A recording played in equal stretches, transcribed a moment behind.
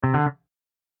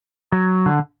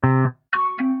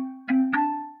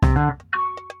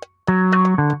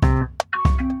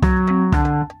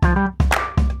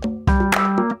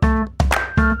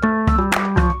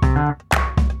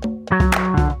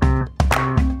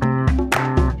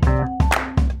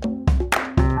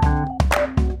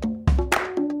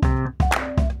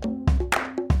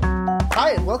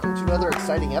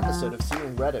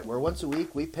Once a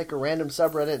week, we pick a random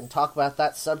subreddit and talk about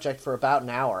that subject for about an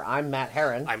hour. I'm Matt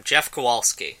Herron. I'm Jeff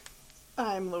Kowalski.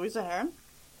 I'm Louisa Herron.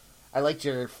 I liked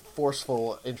your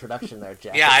forceful introduction there,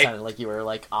 Jeff. Yeah, it sounded like you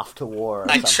were, off to war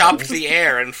or I something. chopped the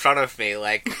air in front of me,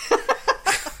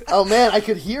 Oh, man, I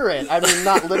could hear it. I mean,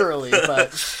 not literally, but...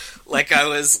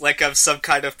 I'm some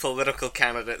kind of political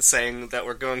candidate saying that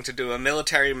we're going to do a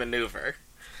military maneuver.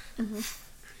 Mm-hmm.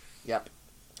 Yep.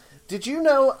 Did you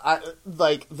know,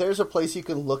 there's a place you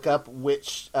can look up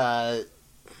which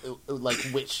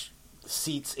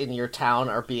seats in your town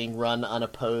are being run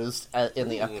unopposed in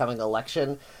the upcoming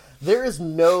election? There is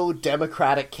no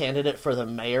Democratic candidate for the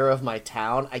mayor of my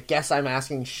town. I guess I'm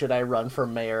asking, should I run for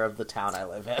mayor of the town I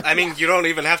live in? I mean, you don't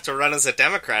even have to run as a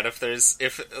Democrat. If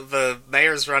the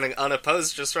mayor's running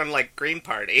unopposed, just run Green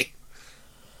Party.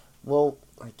 Well,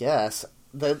 I guess.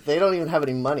 They don't even have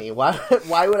any money.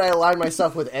 Why would I align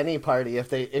myself with any party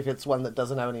if it's one that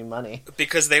doesn't have any money?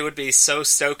 Because they would be so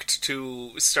stoked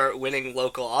to start winning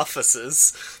local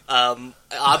offices.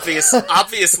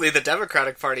 Obviously, the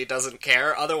Democratic Party doesn't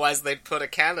care. Otherwise, they'd put a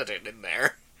candidate in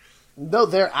there. No,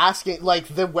 they're asking.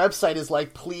 The website is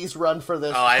please run for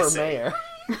this mayor.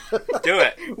 Do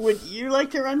it. Would you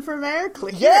like to run for mayor?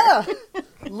 Click yeah, here.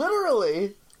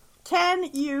 literally. Can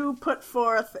you put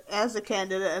forth as a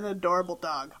candidate an adorable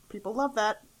dog? People love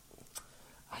that.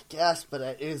 I guess, but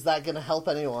is that going to help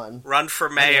anyone? Run for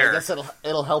mayor. I guess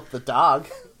it'll help the dog.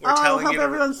 It'll help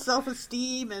everyone's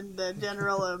self-esteem and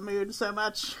general mood so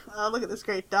much. Oh, look at this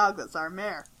great dog that's our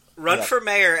mayor. Run for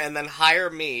mayor and then hire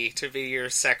me to be your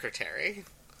secretary.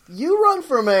 You run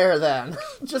for mayor then.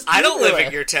 I don't live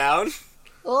in your town.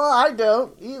 Well, I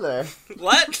don't either.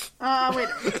 What? Wait a minute.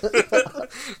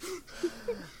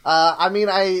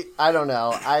 I don't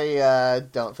know. I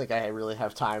don't think I really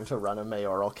have time to run a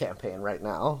mayoral campaign right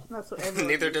now. That's what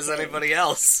Neither does anybody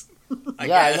else. I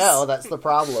guess. I know. That's the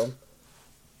problem.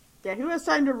 Yeah, who has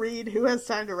time to read? Who has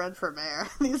time to run for mayor?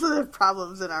 These are the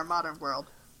problems in our modern world.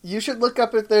 You should look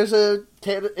up if there's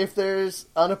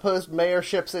unopposed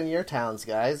mayorships in your towns,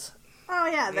 guys. Oh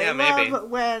yeah, they love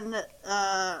when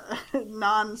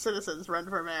non-citizens run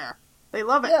for mayor. They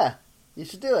love it. Yeah, you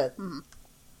should do it. Mm-hmm.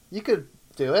 You could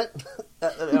do it.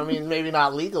 I mean, maybe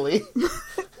not legally. This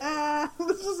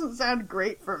doesn't sound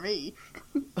great for me.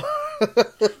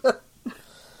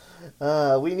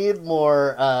 We need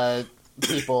more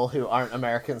people who aren't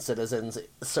American citizens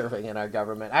serving in our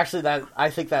government. Actually, I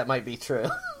think that might be true.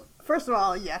 First of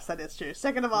all, yes, that is true.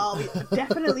 Second of all, we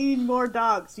definitely need more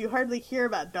dogs. You hardly hear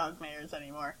about dog mayors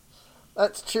anymore.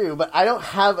 That's true, but I don't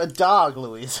have a dog,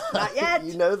 Louisa. Not yet.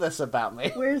 You know this about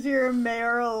me. Where's your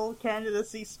mayoral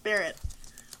candidacy spirit?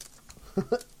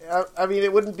 I mean,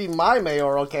 it wouldn't be my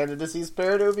mayoral candidacy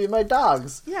spirit, it would be my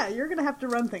dog's. Yeah, you're going to have to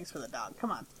run things for the dog.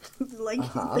 Come on.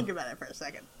 Think about it for a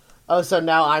second. Oh, so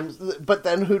now but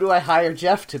then who do I hire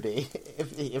Jeff to be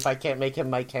if I can't make him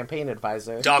my campaign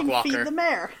advisor? Dog walker. Feed the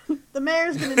mayor. The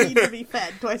mayor's going to need to be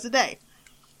fed twice a day.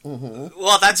 Mm-hmm.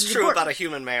 Well, that's true about a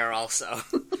human mayor also.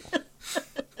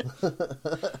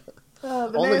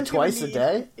 Only twice a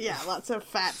day? Yeah, lots of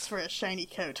fats for a shiny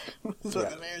coat. That's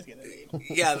what the mayor's going to need.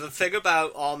 Yeah, the thing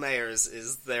about all mayors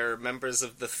is they're members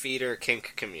of the feeder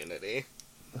kink community.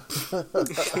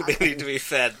 They need to be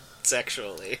fed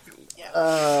sexually. Yeah.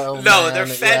 Oh, no, man, they're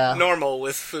fed normal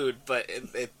with food, but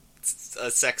it's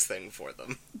a sex thing for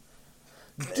them.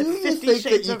 Do you think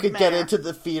that you could get into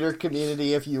the feeder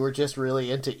community if you were just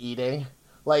really into eating?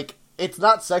 It's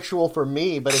not sexual for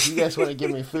me, but if you guys want to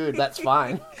give me food, that's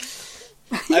fine.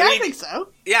 I think so.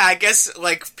 Yeah, I guess,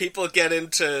 people get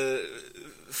into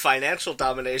financial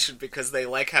domination because they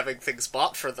like having things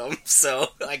bought for them, so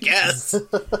I guess.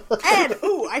 And,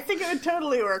 I think it would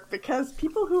totally work, because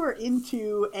people who are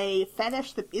into a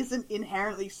fetish that isn't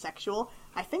inherently sexual,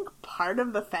 I think part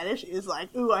of the fetish is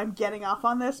I'm getting off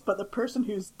on this, but the person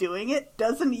who's doing it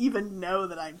doesn't even know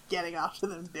that I'm getting off to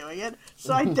them doing it,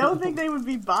 so I don't think they would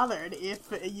be bothered if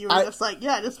you were just I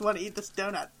just want to eat this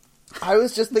donut. I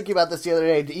was just thinking about this the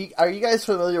other day. Are you guys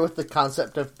familiar with the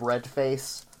concept of bread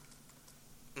face?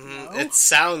 No? It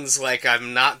sounds like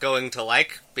I'm not going to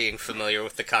like being familiar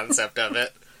with the concept of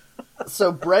it.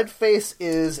 So Breadface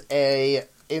is a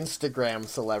Instagram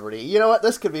celebrity. You know what?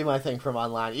 This could be my thing from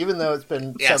online, even though it's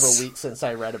been several weeks since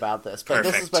I read about this. But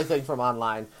This is my thing from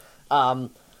online.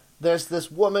 there's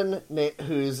this woman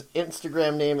whose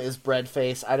Instagram name is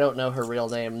Breadface. I don't know her real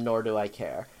name, nor do I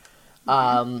care.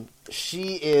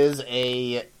 She is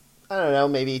I don't know,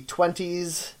 maybe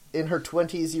in her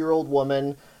 20s-year-old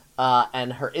woman,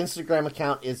 and her Instagram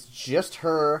account is just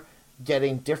her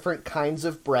getting different kinds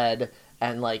of bread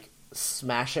and, like,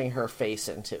 smashing her face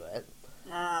into it.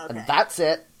 Okay. And that's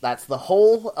it. That's the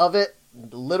whole of it.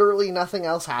 Literally nothing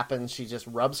else happens. She just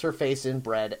rubs her face in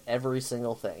bread, every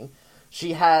single thing.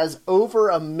 She has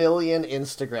over 1 million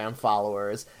Instagram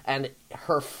followers, and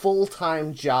her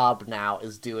full-time job now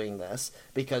is doing this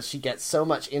because she gets so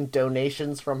much in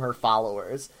donations from her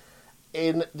followers.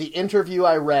 In the interview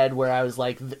I read where I was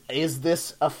like, is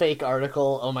this a fake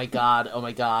article? Oh my god,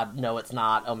 no it's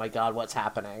not, oh my god, what's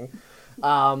happening?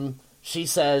 She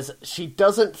says she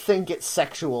doesn't think it's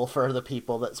sexual for the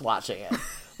people that's watching it.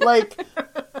 Like,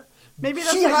 maybe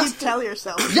that's what you tell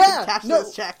yourself. Yeah, cash no.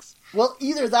 those checks. Well,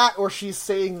 either that or she's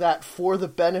saying that for the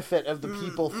benefit of the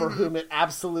people for whom it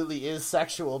absolutely is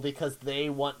sexual because they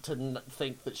want to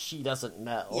think that she doesn't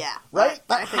know. Yeah. Right?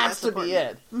 I That think has that's to be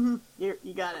it. Mm-hmm.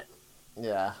 You got it.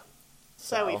 Yeah.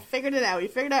 So we figured it out. We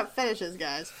figured out fetishes,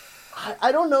 guys.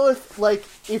 I don't know if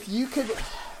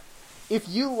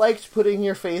you liked putting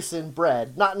your face in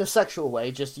bread, not in a sexual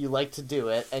way, just you like to do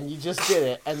it, and you just did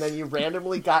it, and then you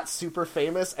randomly got super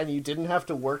famous and you didn't have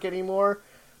to work anymore,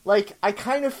 like, I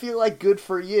kind of feel like good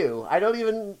for you. I don't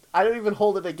even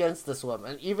hold it against this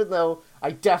woman, even though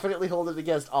I definitely hold it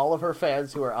against all of her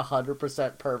fans who are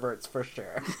 100% perverts for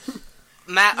sure.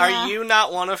 Matt, are you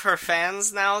not one of her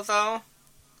fans now, though?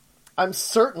 I'm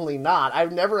certainly not.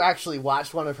 I've never actually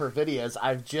watched one of her videos.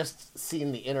 I've just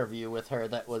seen the interview with her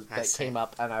that came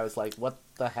up, and I was like, what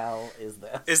the hell is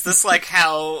this? Is this like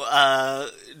how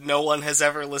no one has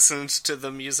ever listened to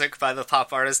the music by the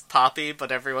pop artist Poppy,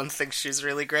 but everyone thinks she's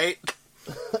really great?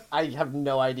 I have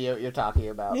no idea what you're talking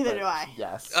about. Neither do I.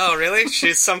 Yes. Oh, really?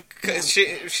 She's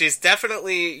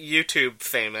definitely YouTube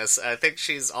famous. I think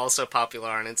she's also popular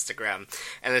on Instagram.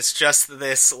 And it's just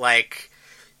this, like,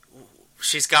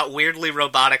 she's got weirdly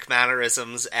robotic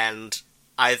mannerisms and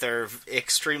either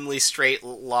extremely straight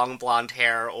long blonde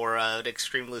hair or an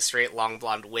extremely straight long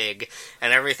blonde wig,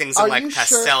 and everything's in like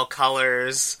pastel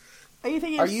colors. Are you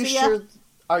thinking?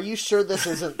 Are you sure this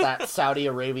isn't that Saudi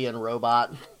Arabian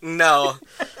robot? No,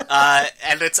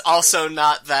 and it's also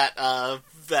not that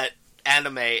that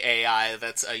anime AI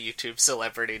that's a YouTube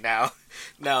celebrity now.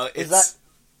 No, it's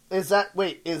is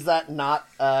that not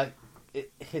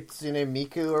Hitsune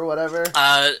Miku or whatever?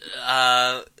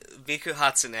 Miku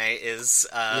Hatsune is,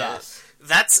 yes.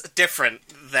 That's different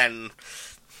than...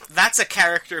 That's a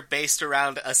character based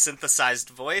around a synthesized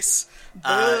voice.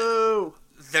 Boo!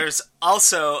 There's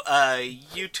also a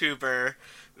YouTuber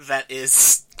that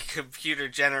is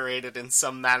computer-generated in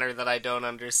some manner that I don't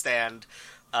understand,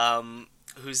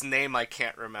 whose name I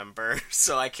can't remember,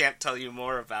 so I can't tell you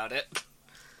more about it.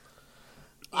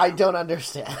 I don't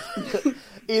understand.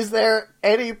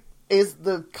 Is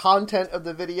the content of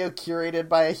the video curated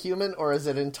by a human, or is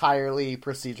it entirely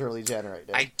procedurally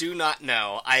generated? I do not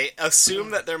know. I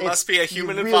assume that there must be a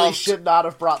human you involved. Really should not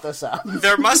have brought this up.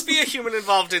 There must be a human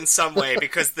involved in some way,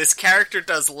 because this character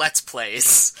does Let's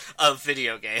Plays of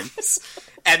video games.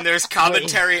 And there's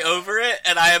commentary over it,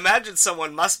 and I imagine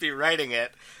someone must be writing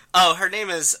it. Oh, her name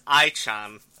is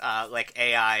Ai-chan, like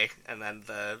AI, and then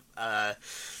the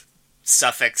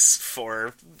suffix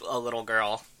for a little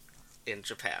girl in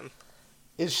Japan.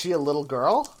 Is she a little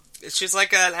girl? She's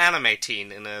like an anime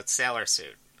teen in a sailor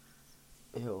suit.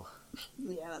 Ew.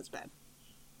 Yeah, that's bad.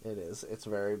 It is. It's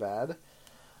very bad.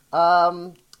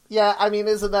 Yeah, I mean,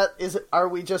 are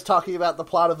we just talking about the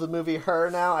plot of the movie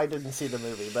Her now? I didn't see the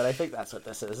movie, but I think that's what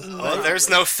this is. Well, there's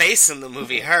no face in the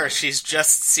movie Her. She's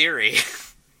just Siri.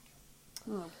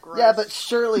 Oh, gross. Yeah, but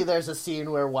surely there's a scene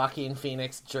where Joaquin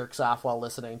Phoenix jerks off while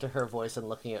listening to her voice and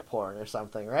looking at porn or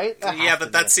something, right? Yeah,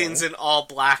 but that scene's in all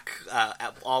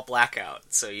blackout,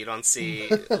 so you don't see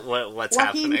what's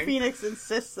happening. Joaquin Phoenix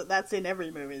insists that that's in every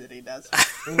movie that he does.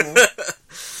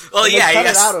 Mm-hmm. Well, yeah, they cut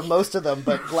it out of most of them,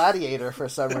 but Gladiator, for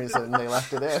some reason, they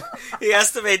left it in. He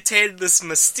has to maintain this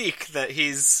mystique that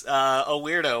he's a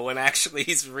weirdo when actually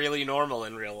he's really normal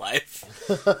in real life.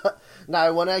 Now,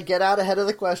 I want to get out ahead of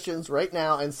the questions right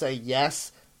now and say,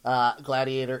 yes,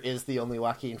 Gladiator is the only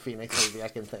Joaquin Phoenix movie I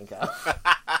can think of.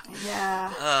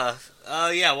 Yeah.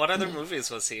 Yeah, what other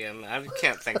movies was he in? I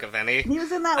can't think of any. He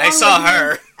was in that I one saw with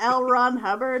Her. L. Ron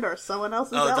Hubbard or someone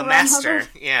else's L. Oh, The Ron Master,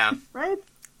 Hubbard? yeah. Right?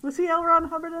 Was he L. Ron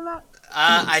Hubbard in that?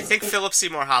 I think Philip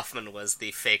Seymour Hoffman was the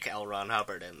fake L. Ron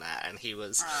Hubbard in that, and he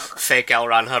was fake L.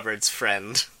 Ron Hubbard's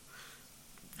friend,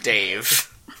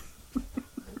 Dave.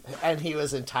 And he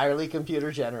was entirely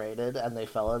computer generated, and they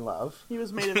fell in love. He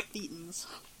was made of thetans.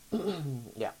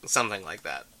 Yeah. Something like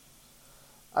that.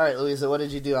 All right, Louisa, what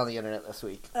did you do on the internet this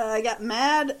week? I got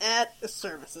mad at the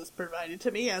services provided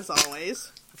to me, as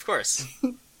always. Of course.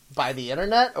 By the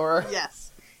internet, or?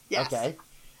 Yes. Yes. Okay.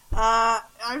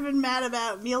 I've been mad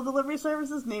about meal delivery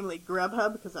services, namely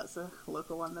Grubhub, because that's a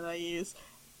local one that I use.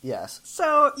 Yes.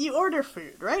 So, you order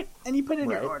food, right? And you put in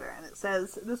Right. your order, and it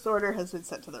says, this order has been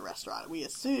sent to the restaurant. We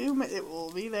assume it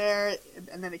will be there,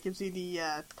 and then it gives you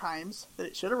the times that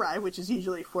it should arrive, which is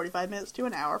usually 45 minutes to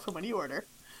an hour from when you order.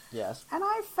 Yes. And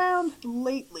I've found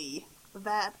lately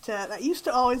that, that used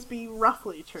to always be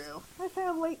roughly true. I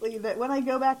found lately that when I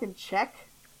go back and check,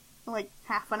 like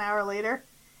half an hour later,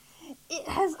 it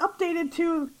has updated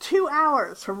to 2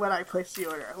 hours from when I placed the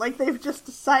order. Like they've just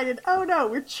decided, oh no,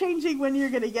 we're changing when you're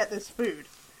going to get this food.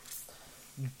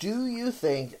 Do you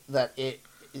think that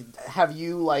have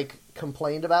you, like,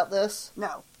 complained about this?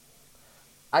 No.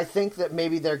 I think that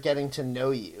maybe they're getting to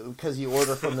know you, because you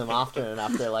order from them often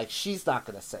enough, they're like, she's not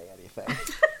going to say anything.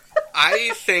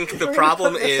 I think the We're gonna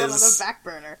problem put this one on is the back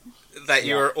burner. that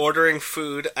you're ordering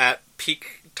food at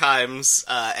peak times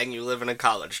and you live in a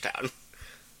college town.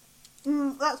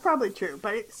 That's probably true,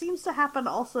 but it seems to happen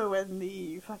also when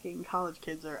the fucking college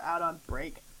kids are out on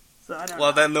break. So I don't know.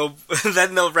 Well,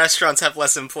 then the restaurants have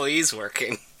less employees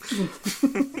working.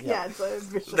 Yeah, it's a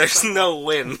vicious There's cycle. no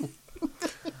win.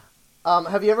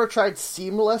 Have you ever tried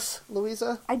Seamless,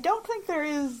 Louisa? I don't think there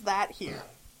is that here.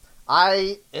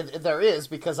 There is,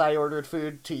 because I ordered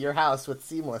food to your house with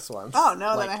Seamless once. Oh,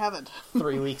 no, like, then I haven't.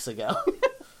 3 weeks ago.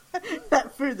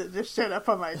 That food that just showed up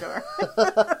on my door.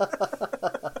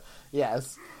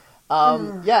 Yes.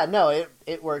 Yeah, no,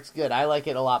 it works good. I like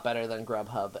it a lot better than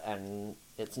Grubhub, and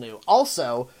it's new.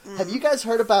 Also, have you guys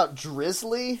heard about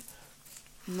Drizzly?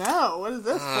 No, what is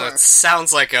this It for?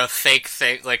 sounds like a fake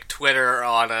thing, like Twitter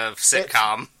on a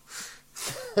sitcom.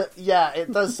 Yeah,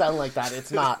 it does sound like that.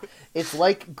 It's not. It's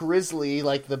like Grizzly,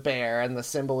 like the bear, and the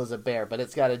symbol is a bear, but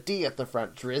it's got a D at the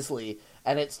front, Drizzly,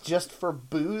 and it's just for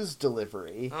booze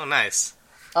delivery. Oh, nice.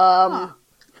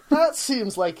 That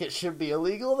seems like it should be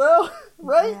illegal, though,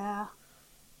 right? Yeah.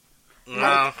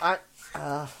 No.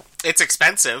 I, It's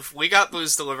expensive. We got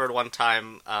booze delivered one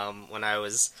time when I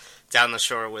was down the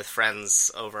shore with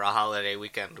friends over a holiday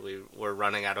weekend. We were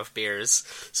running out of beers,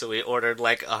 so we ordered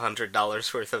like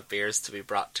 $100 worth of beers to be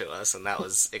brought to us, and that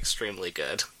was extremely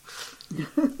good.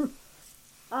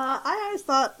 I always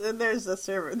thought that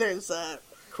there's a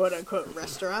quote-unquote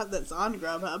restaurant that's on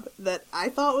Grubhub that I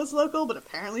thought was local, but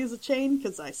apparently is a chain,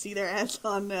 because I see their ads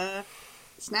on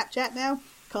Snapchat now,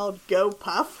 called Go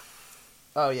Puff.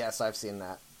 oh, yes, I've seen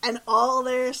that. And all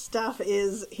their stuff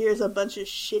is, here's a bunch of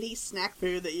shitty snack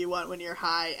food that you want when you're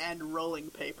high, and rolling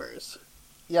papers.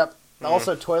 Yep.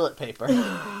 Also toilet paper.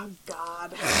 Oh,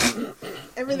 God.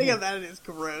 Everything about it is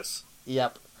gross.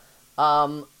 Yep.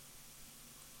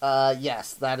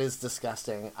 Yes, that is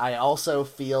disgusting. I also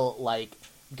feel like,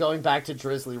 going back to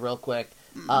Drizzly real quick,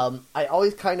 I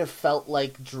always kind of felt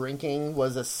like drinking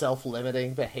was a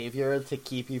self-limiting behavior to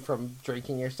keep you from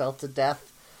drinking yourself to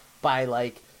death by,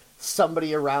 like,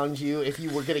 somebody around you. If you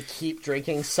were going to keep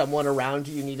drinking, someone around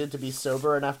you needed to be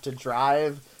sober enough to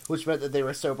drive, which meant that they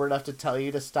were sober enough to tell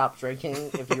you to stop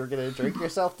drinking if you were going to drink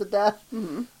yourself to death.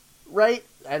 Mm-hmm. Right?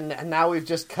 And now we've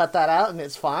just cut that out and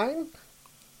it's fine?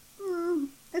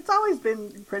 It's always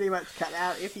been pretty much cut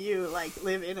out if you, like,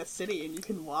 live in a city and you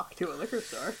can walk to a liquor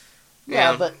store.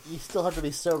 Yeah, but you still have to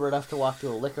be sober enough to walk to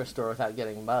a liquor store without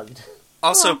getting mugged.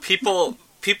 Also, people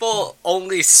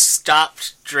only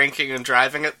stopped drinking and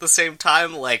driving at the same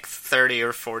time like 30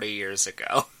 or 40 years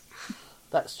ago.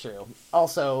 That's true.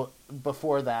 Also,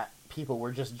 before that, people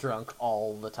were just drunk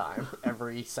all the time,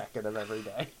 every second of every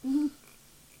day.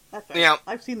 That's right. Yeah.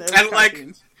 I've seen those And,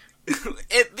 cartoons.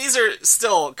 These are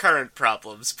still current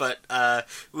problems, but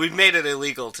we've made it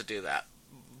illegal to do that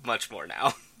much more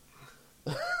now.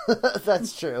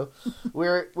 That's true.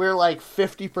 We're like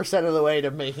 50% of the way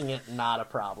to making it not a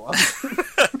problem.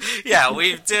 Yeah,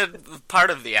 we did part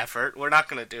of the effort. We're not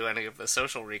going to do any of the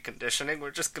social reconditioning.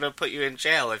 We're just going to put you in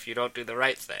jail if you don't do the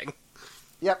right thing.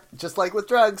 Yep, just like with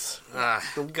drugs.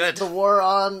 Good. The war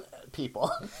on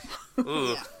people.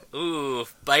 Ooh. Ooh,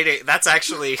 biting. That's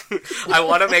actually... I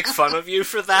want to make fun of you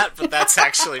for that, but that's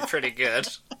actually pretty good.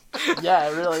 Yeah,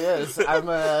 it really is. I'm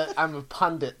a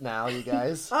pundit now, you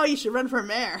guys. Oh, you should run for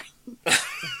mayor.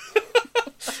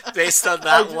 Based on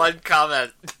that one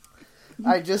comment.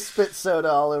 I just spit soda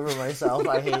all over myself.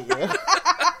 I hate you.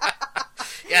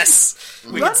 Yes!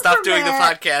 We Run can stop for doing the mayor.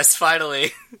 podcast,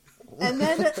 finally. And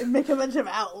then make a bunch of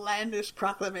outlandish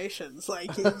proclamations,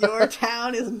 like your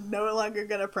town is no longer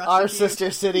going to prosecute. Our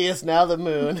sister city is now the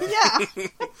moon. Yeah.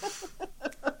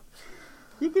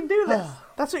 You can do this.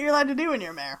 That's what you're allowed to do when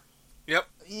you're mayor. Yep.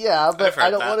 Yeah, but I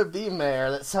don't that. want to be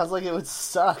mayor. That sounds like it would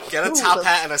suck. Get a top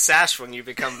hat and a sash when you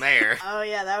become mayor. Oh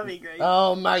yeah, that would be great.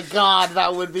 Oh my god,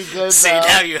 that would be good. See, though.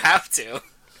 now you have to.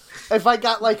 If I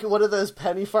got like one of those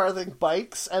penny farthing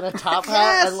bikes and a top hat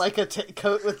Yes! and like a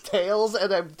coat with tails,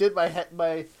 and I did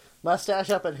my mustache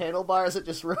up in handlebars and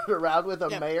just rode around with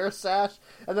a mayor sash,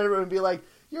 and then everyone would be like,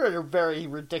 "You're in a very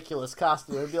ridiculous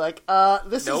costume." I'd be like,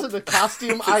 "This Nope. isn't a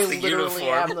costume. I the literally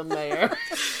uniform. am the mayor."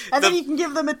 And then you can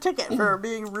give them a ticket for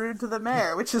being rude to the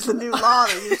mayor, which is the new law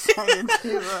that you signed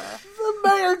into. The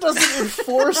mayor doesn't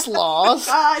enforce laws.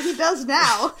 He does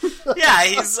now. Yeah,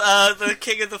 he's the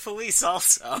king of the police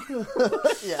also.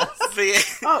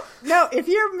 Yes. Oh, no, if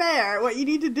you're mayor, what you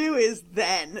need to do is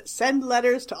then send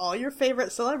letters to all your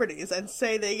favorite celebrities and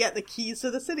say they get the keys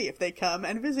to the city if they come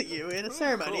and visit you in a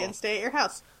ceremony cool. and stay at your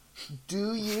house.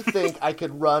 Do you think I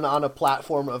could run on a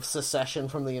platform of secession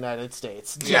from the United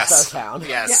States? Just Yes. our town.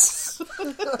 Yes.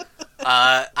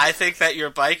 I think that your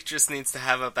bike just needs to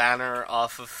have a banner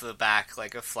off of the back,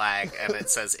 like a flag, and it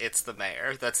says, "It's the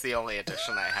mayor." That's the only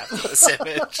addition I have to this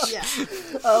image. Yeah.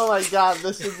 Oh my god,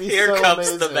 this would be Here so comes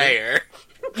amazing. the mayor.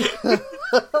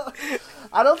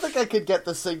 I don't think I could get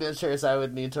the signatures I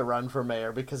would need to run for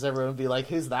mayor because everyone would be like,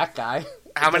 "Who's that guy?"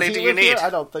 How Does many he do you live here? need? I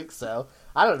don't think so.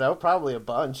 I don't know, probably a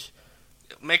bunch.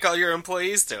 Make all your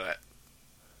employees do it.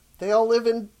 They all live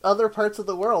in other parts of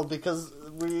the world because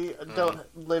we don't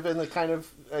live in the kind of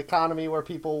economy where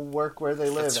people work where they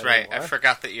live That's right. anymore. I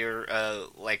forgot that you're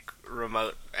like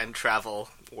remote and travel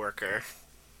worker.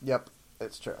 Yep,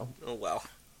 it's true. Oh well.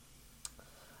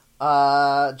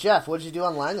 Jeff, what did you do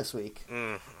online this week?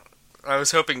 I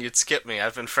was hoping you'd skip me.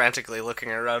 I've been frantically looking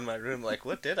around my room like,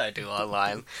 what did I do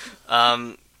online?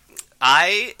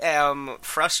 I am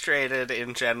frustrated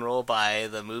in general by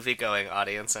the movie-going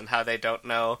audience and how they don't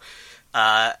know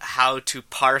how to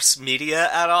parse media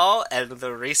at all, and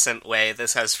the recent way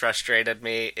this has frustrated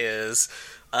me is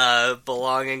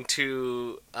belonging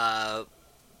to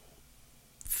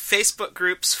Facebook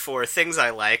groups for things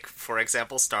I like, for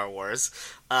example Star Wars,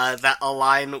 that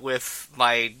align with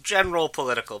my general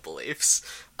political beliefs,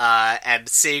 and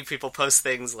seeing people post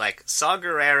things like, Saw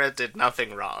Gerrera did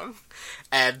nothing wrong,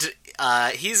 and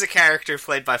he's a character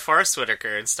played by Forrest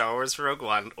Whitaker in Star Wars Rogue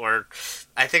One, or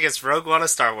I think it's Rogue One, A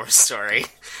Star Wars Story,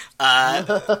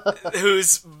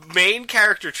 whose main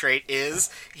character trait is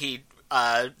he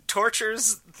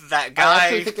tortures that guy. I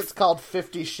actually think it's called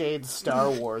 50 Shades Star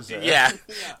Wars. Yeah.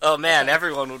 Oh man,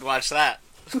 everyone would watch that.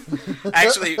 I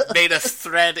actually made a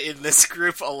thread in this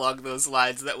group along those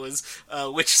lines that was,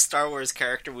 which Star Wars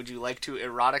character would you like to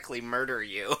erotically murder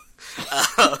you?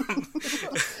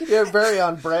 You're very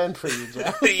on brand for you,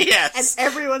 Jeff. Yes. And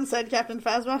everyone said Captain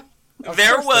Phasma?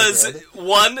 There course they was did.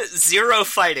 1, 0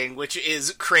 fighting, which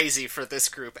is crazy for this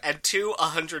group, and 2,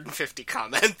 150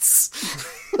 comments.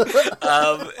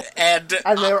 And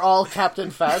they were all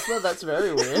Captain Phasma? That's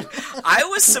very weird. I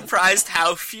was surprised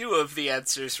how few of the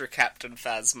answers were Captain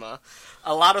Phasma.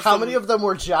 A lot of How them, many of them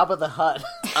were Jabba the Hutt?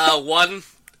 1.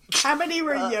 How many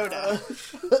were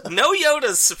Yoda? No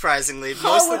Yodas, surprisingly.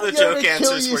 How Most would of the Yoda joke kill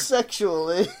answers you were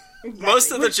sexually?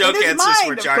 most of the Which joke it is answers mine,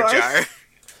 were of Jar course.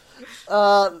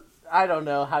 Jar. I don't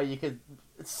know how you could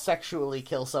sexually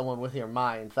kill someone with your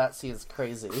mind. That seems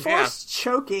crazy. Forced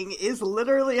choking is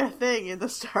literally a thing in the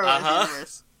Star Wars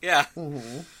universe. Yeah,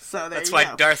 So there that's you why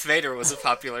go. Darth Vader was a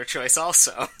popular choice.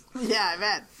 Also, Yeah, I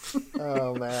bet.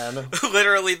 Oh, man.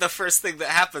 literally the first thing that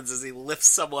happens is he lifts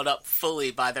someone up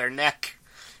fully by their neck.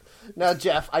 Now,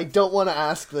 Jeff, I don't want to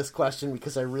ask this question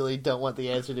because I really don't want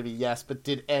the answer to be yes, but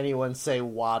did anyone say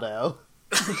Watto?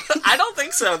 I don't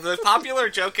think so. The popular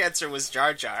joke answer was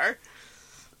Jar Jar.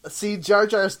 See, Jar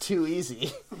Jar's too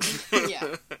easy.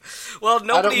 Yeah. Well, I don't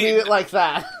nobody. mean it like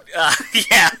that.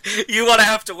 Yeah, you want to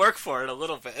have to work for it a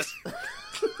little bit.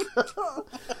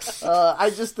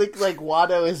 I just think, like,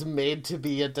 Watto is made to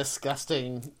be a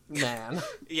disgusting man.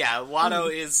 Yeah,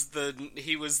 Watto is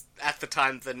he was at the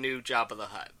time the new Jabba the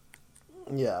Hutt.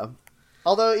 Yeah.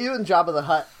 Although, even Jabba the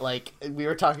Hutt, like, we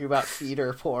were talking about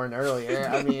feeder porn earlier,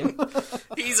 I mean...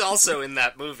 He's also in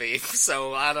that movie,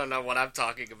 so I don't know what I'm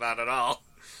talking about at all.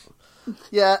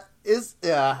 Yeah,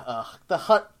 the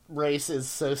Hutt race is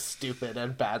so stupid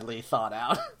and badly thought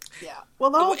out. Yeah. Well,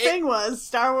 the whole thing was,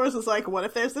 Star Wars was like, what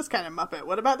if there's this kind of Muppet?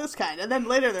 What about this kind? And then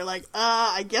later they're like,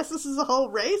 I guess this is a whole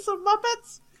race of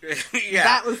Muppets? Yeah.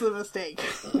 That was the mistake.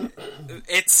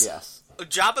 It's... Yes.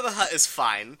 Jabba the Hutt is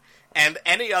fine. and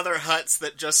any other Hutts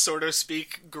that just sort of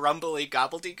speak grumbly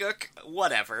gobbledygook,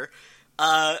 whatever.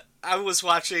 I was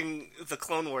watching the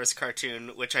Clone Wars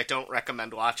cartoon, which I don't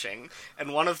recommend watching,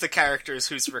 and one of the characters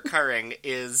who's recurring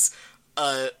is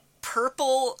a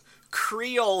purple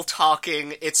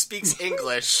Creole-talking, it speaks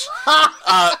English,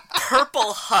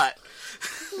 purple Hutt.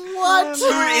 What? Who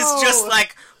is just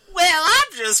like, well,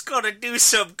 I'm just gonna do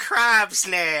some crimes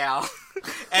now.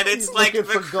 And it's He's like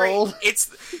looking for gold. It's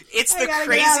I the gotta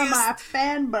craziest. get out of my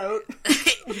fan boat.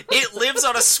 It lives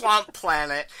on a swamp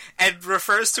planet and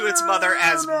refers to its mother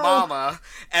as no. Mama,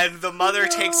 and the mother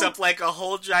takes No. up like a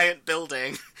whole giant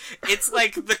building. It's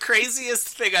like the craziest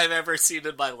thing I've ever seen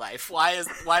in my life. Why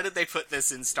did they put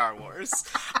this in Star Wars?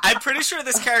 I'm pretty sure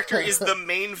this character is the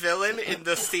main villain in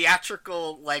the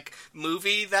theatrical like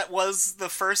movie that was the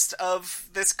first of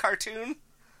this cartoon.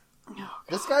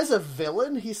 This guy's a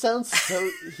villain? He sounds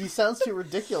too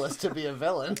ridiculous to be a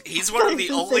villain. He's one of the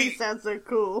This only thing sounds so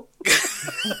cool.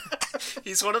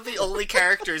 he's one of the only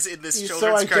characters in this He's so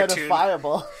children's cartoon.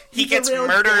 identifiable. He He's gets a real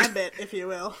murdered. Gambit, if you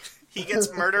will. He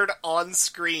gets murdered on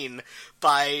screen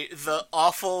by the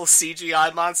awful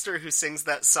CGI monster who sings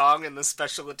that song in the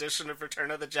special edition of Return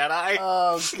of the Jedi.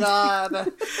 Oh God!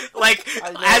 Like,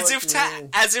 I know as what if you to mean.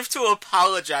 as if to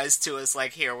apologize to us.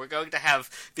 Like, here, we're going to have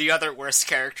the other worst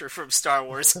character from Star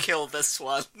Wars kill this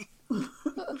one.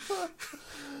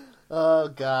 Oh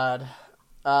God!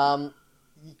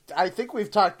 I think we've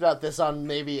talked about this on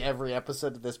maybe every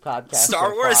episode of this podcast. Star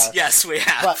so Wars, far. yes, we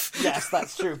have. But yes,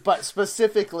 that's true. But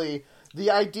specifically,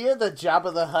 the idea that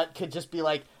Jabba the Hutt could just be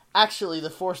like, actually, the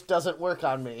Force doesn't work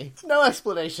on me. No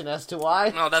explanation as to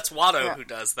why. No, that's Watto who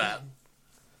does that.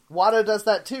 Watto does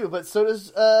that too, but so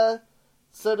does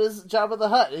Jabba the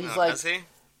Hutt. He's like, Does he?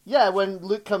 yeah, when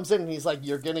Luke comes in, he's like,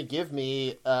 you're gonna give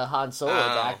me Han Solo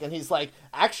back, and he's like,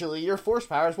 actually, your Force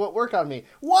powers won't work on me.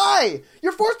 Why?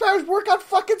 Your Force powers work on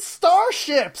fucking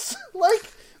starships.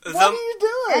 Like, what are you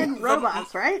doing? And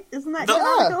robots, right? Isn't that The-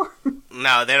 canonical?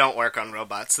 No, they don't work on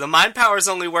robots. The mind powers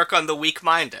only work on the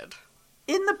weak-minded.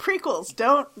 In the prequels,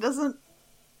 doesn't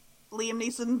Liam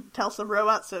Neeson tell some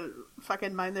robots to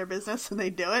fucking mind their business and they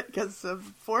do it because of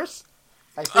Force?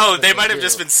 I think Oh, that they might have do.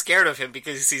 just been scared of him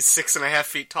because he's 6.5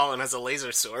 feet tall and has a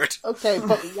laser sword. Okay,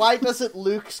 but why doesn't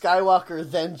Luke Skywalker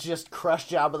then just crush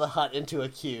Jabba the Hutt into a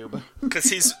cube? Because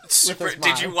he's super... his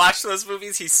Did you mind. watch those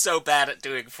movies? He's so bad at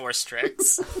doing force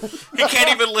tricks. He can't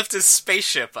even lift his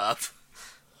spaceship up.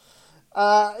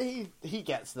 He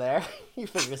gets there. He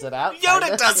figures it out. Yoda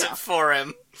kinda. does it for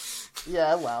him.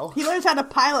 Yeah, well. He learns how to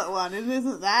pilot one, and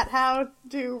isn't that how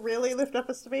to really lift up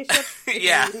a spaceship? If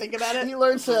Yeah. you think about it. He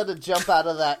learns how to jump out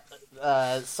of that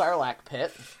Sarlacc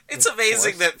pit. It's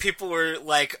amazing that people were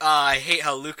like, I hate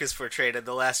how Luke is portrayed in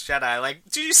The Last Jedi. Like,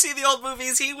 did you see the old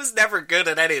movies? He was never good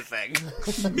at anything.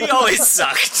 He always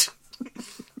sucked.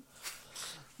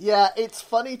 Yeah, it's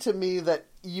funny to me that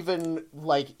even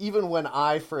when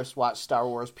I first watched Star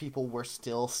Wars, people were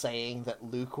still saying that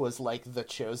Luke was like the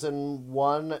chosen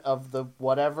one of the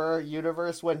whatever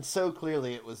universe, when so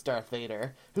clearly it was Darth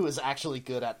Vader, who was actually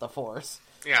good at the Force.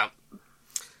 Yeah.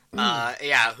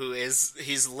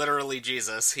 He's literally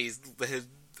Jesus.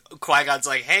 Qui-Gon's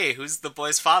like, hey, who's the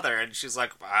boy's father? And she's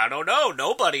like, I don't know,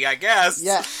 nobody, I guess.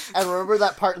 Yeah, and remember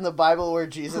that part in the Bible where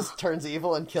Jesus turns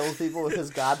evil and kills people with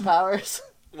his god powers?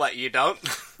 What, you don't?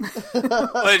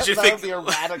 What did you That think? would be a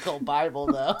radical Bible,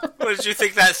 though. What did you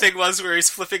think that thing was where he's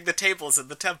flipping the tables in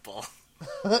the temple?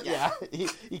 Yeah,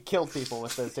 he killed people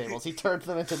with those tables. He turned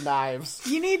them into knives.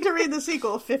 You need to read the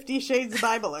sequel, 50 Shades of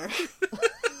Bibler.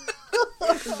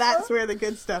 That's where the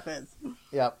good stuff is.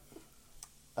 Yep.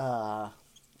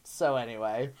 So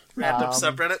anyway. Random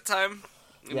subreddit time?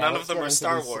 yeah, None let's of them get are into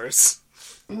Star these- Wars.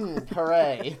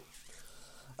 Hooray.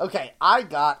 Okay, I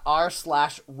got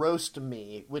r/roast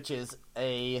me, which is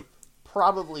a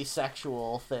probably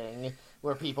sexual thing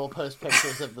where people post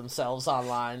pictures of themselves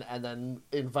online and then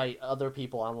invite other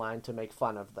people online to make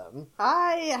fun of them.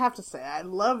 I have to say, I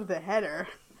love the header,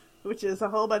 which is a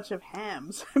whole bunch of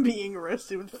hams being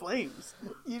roasted with flames.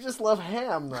 You just love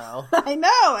ham, though. I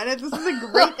know, and this is a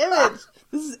great image.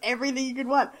 This is everything you could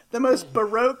want. The most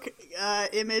Baroque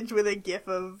image with a gif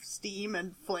of steam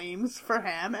and flames for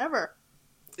ham ever.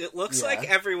 It looks Yeah. like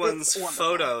everyone's It's wonderful.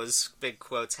 photos, big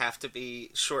quotes, have to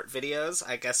be short videos,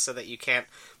 I guess, so that you can't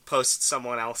post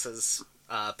someone else's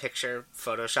picture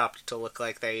photoshopped to look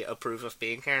like they approve of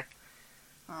being here.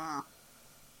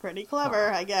 Pretty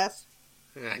clever, I guess.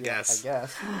 I guess. I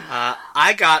guess.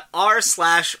 I got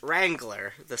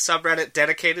r/Wrangler, the subreddit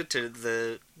dedicated to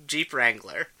the Jeep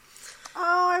Wrangler.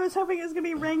 Oh, I was hoping it was going to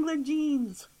be Wrangler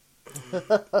jeans.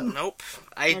 Nope.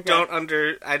 I don't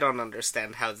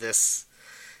understand how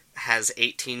has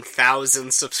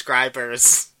 18,000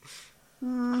 subscribers.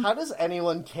 How does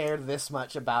anyone care this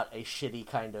much about a shitty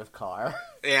kind of car?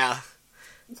 Yeah.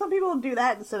 Some people do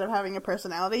that instead of having a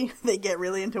personality. They get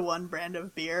really into one brand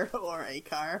of beer or a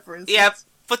car, for instance. Yeah,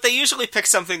 but they usually pick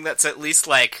something that's at least,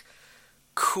 like,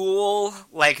 cool,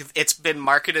 like, it's been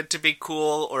marketed to be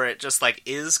cool, or it just, like,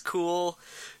 is cool.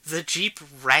 The Jeep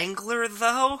Wrangler,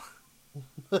 though?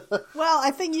 Well,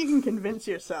 I think you can convince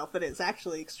yourself that it's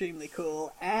actually extremely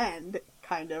cool and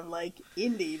kind of, like,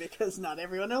 indie, because not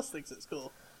everyone else thinks it's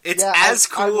cool. It's Yeah, as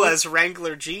I cool would- as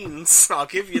Wrangler jeans, I'll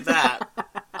give you that.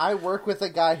 I work with a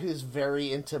guy who's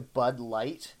very into Bud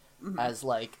Light as,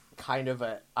 like, kind of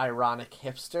a ironic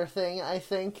hipster thing, I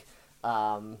think.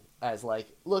 As, like,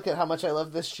 look at how much I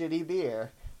love this shitty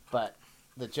beer. But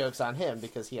the joke's on him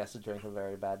because he has to drink a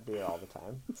very bad beer all the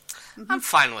time. I'm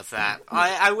fine with that.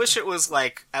 I wish it was,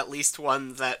 like, at least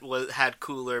one that had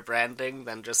cooler branding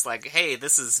than just like, hey,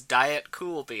 this is Diet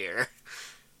Cool beer.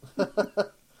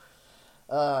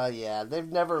 Yeah,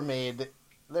 they've never made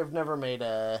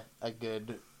a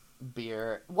good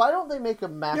beer. Why don't they make a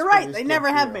mass? You're right, they never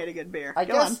have made a good beer.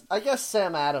 Go on. I guess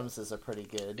Sam Adams is a pretty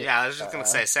good. Yeah, I was just gonna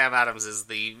say, Sam Adams is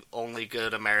the only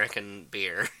good American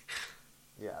beer.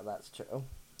 Yeah, that's true.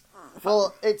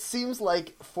 Well, it seems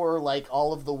like for, like,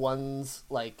 all of the ones,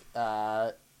 like,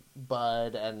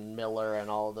 Bud and Miller and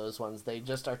all of those ones, they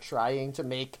just are trying to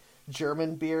make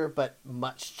German beer, but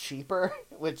much cheaper,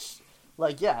 which,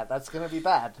 like, yeah, that's gonna be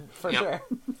bad, for Yep. sure.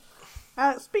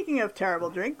 Speaking of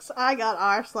terrible drinks, I got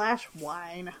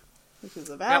r/wine, which is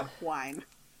about wine.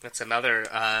 That's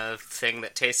another thing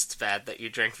that tastes bad that you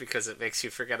drink because it makes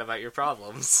you forget about your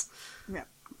problems. Yeah.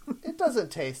 It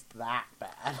doesn't taste that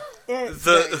bad. It's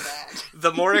very The bad.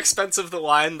 the more expensive the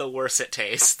wine, the worse it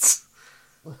tastes.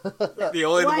 The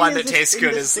only Wine one is that tastes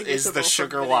good is the indistinguishable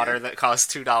sugar from water vinegar. that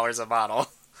costs $2 a bottle.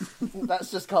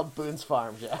 That's just called Boone's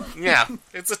Farm, Jeff. Yeah,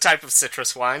 it's a type of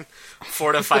citrus wine.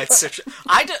 Fortified citrus.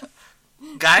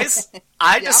 Guys,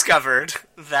 I discovered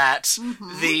that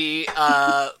the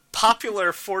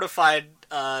popular fortified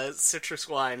citrus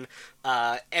wine,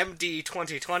 MD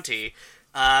 2020,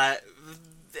 I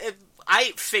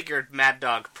figured Mad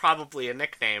Dog, probably a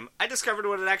nickname. I discovered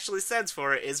what it actually stands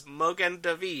for is Mogen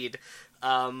David,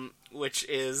 which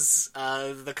is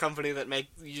the company that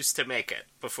used to make it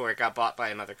before it got bought by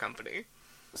another company.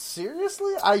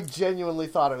 Seriously? I genuinely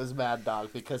thought it was Mad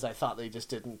Dog because I thought they just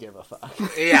didn't give a fuck.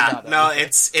 Yeah, about no,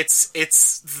 anything.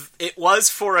 it was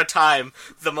for a time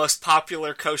the most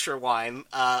popular kosher wine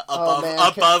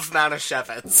above man,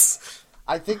 Manischewitz.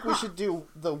 I think we should do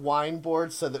the wine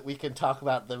board so that we can talk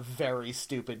about the very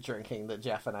stupid drinking that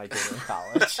Jeff and I did in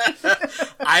college.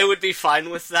 I would be fine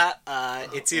with that.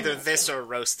 It's either this or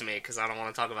Roast Me, because I don't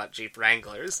want to talk about Jeep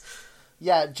Wranglers.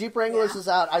 Yeah, Jeep Wranglers is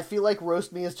out. I feel like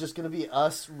Roast Me is just going to be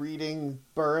us reading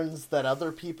burns that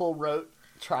other people wrote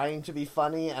trying to be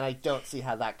funny, and I don't see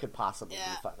how that could possibly be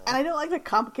funny. And I don't like the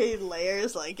complicated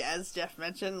layers, like, as Jeff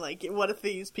mentioned, like, what if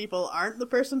these people aren't the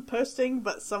person posting,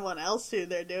 but someone else who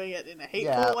they're doing it in a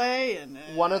hateful way, and...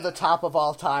 One of the top of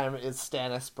all time is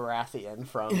Stannis Baratheon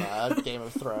from Game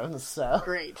of Thrones, so...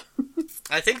 Great.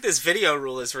 I think this video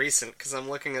rule is recent, because I'm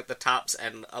looking at the tops,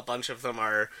 and a bunch of them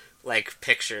are, like,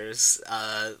 pictures,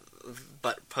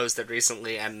 but posted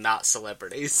recently, and not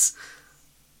celebrities.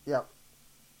 Yep.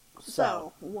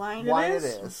 So, wine it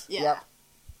is. Yeah. Yep.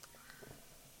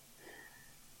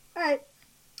 Alright,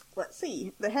 let's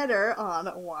see. The header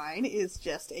on wine is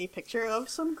just a picture of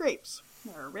some grapes.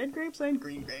 There are red grapes and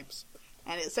green grapes.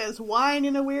 And it says wine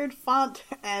in a weird font,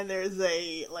 and there's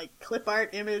a, like, clip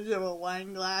art image of a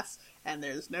wine glass, and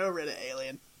there's no Reddit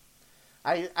alien.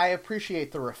 I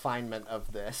appreciate the refinement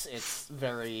of this. It's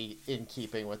very in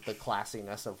keeping with the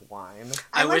classiness of wine.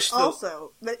 I like wish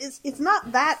also that it's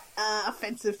not that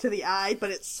offensive to the eye, but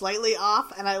it's slightly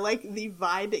off, and I like the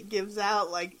vibe it gives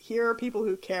out. Like, here are people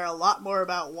who care a lot more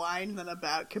about wine than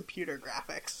about computer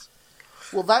graphics.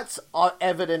 Well, that's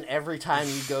evident every time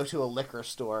you go to a liquor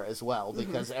store as well,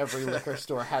 because every liquor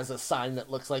store has a sign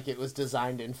that looks like it was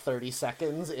designed in 30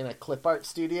 seconds in a clip art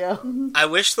studio. I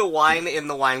wish the wine in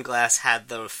the wine glass had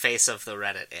the face of the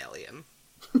Reddit alien.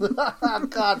 Oh,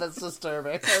 God, that's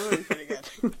disturbing. That would be pretty good.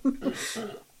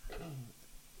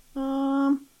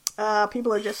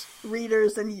 People are just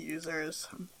readers and users,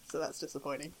 so that's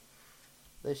disappointing.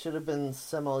 They should have been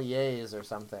sommeliers or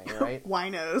something, right?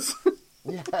 Winos.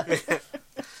 Yeah.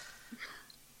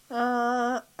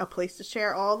 A place to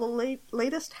share all the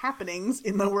latest happenings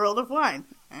in the world of wine.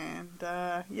 And,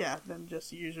 then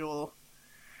just usual...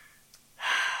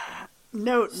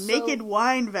 Note, Naked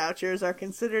Wine vouchers are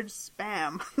considered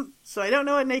spam. So I don't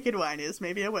know what Naked Wine is.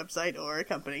 Maybe a website or a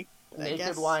company.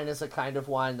 Naked wine is a kind of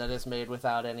wine that is made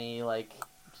without any, like,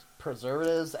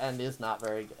 preservatives and is not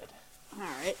very good.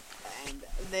 Alright, and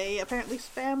they apparently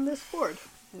spam this board,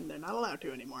 and they're not allowed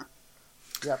to anymore.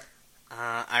 Yep.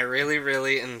 I really,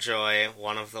 really enjoy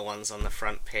one of the ones on the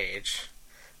front page.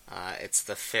 It's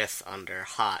the 5th under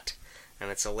Hot,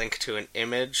 and it's a link to an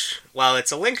image. Well,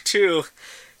 it's a link to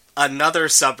another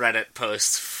subreddit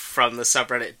post from the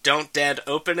subreddit Don't Dead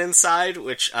Open Inside,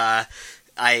 which I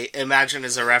imagine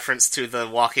is a reference to the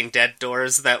Walking Dead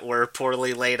doors that were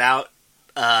poorly laid out.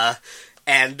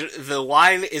 And the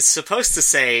wine is supposed to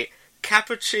say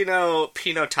Cappuccino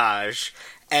Pinotage,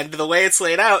 and the way it's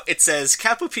laid out, it says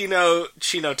Cappuccino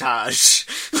Chinotage.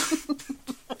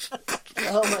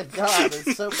 Oh my god,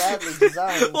 it's so badly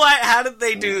designed. What? How did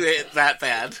they do it that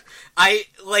bad?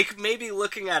 Maybe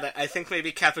looking at it, I think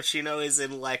maybe Cappuccino is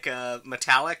in, like, a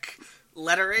metallic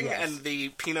lettering, Yes. and the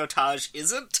Pinotage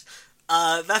isn't.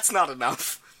 That's not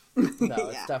enough. No,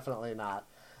 it's definitely not.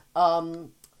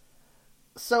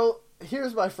 So,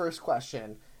 here's my first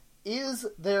question. Is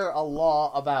there a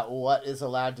law about what is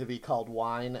allowed to be called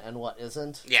wine and what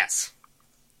isn't? Yes.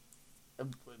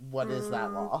 What is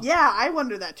that law? Yeah, I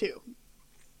wonder that too.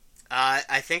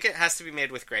 I think it has to be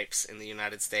made with grapes in the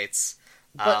United States.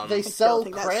 But they still sell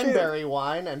think that's cranberry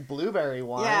wine and blueberry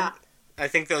wine. Yeah. I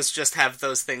think those just have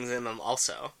those things in them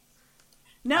also.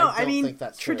 No, I I don't mean, think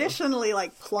that's true. traditionally,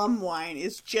 like, plum wine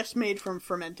is just made from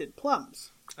fermented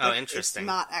plums. Oh, Like, interesting. It's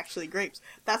not actually grapes.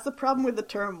 That's the problem with the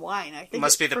term wine. I think It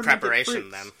must be it's the fermented preparation,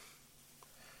 fruits. then.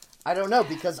 I don't know,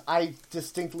 because I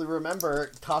distinctly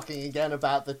remember talking again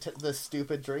about the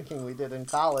stupid drinking we did in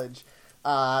college,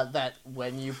 that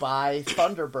when you buy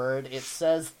Thunderbird, it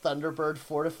says Thunderbird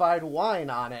fortified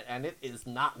wine on it, and it is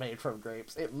not made from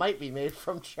grapes. It might be made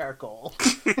from charcoal.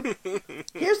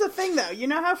 Here's the thing, though. You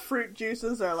know how fruit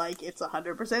juices are like, it's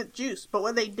 100% juice, but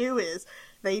what they do is,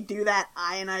 they do that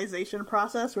ionization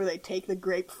process where they take the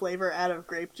grape flavor out of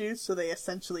grape juice, so they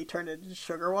essentially turn it into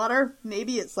sugar water.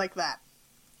 Maybe it's like that.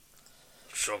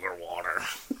 Sugar water.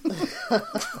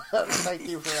 Thank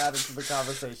you for adding to the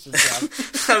conversation, John.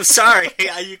 I'm sorry,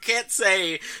 you can't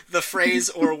say the phrase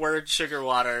or word sugar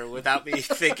water without me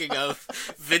thinking of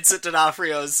Vincent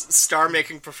D'Onofrio's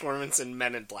star-making performance in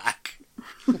Men in Black.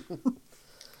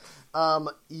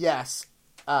 Yes.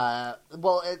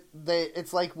 Well,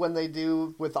 it's like when they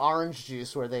do with orange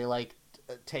juice, where they, like,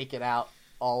 take it out,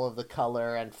 all of the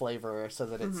color and flavor, so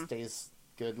that it stays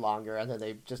good longer, and then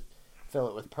they just fill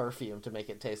it with perfume to make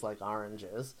it taste like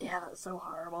oranges. Yeah, that's so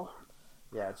horrible.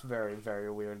 Yeah, it's very,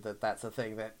 very weird that that's a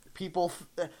thing that people...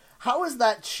 How is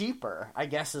that cheaper, I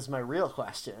guess, is my real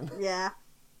question. Yeah.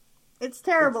 It's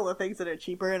terrible the things that are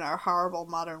cheaper in our horrible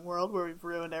modern world where we've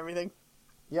ruined everything.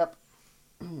 Yep.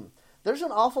 There's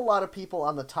an awful lot of people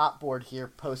on the top board here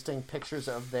posting pictures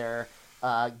of their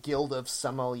Guild of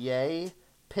Sommelier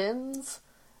pins.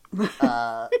 Is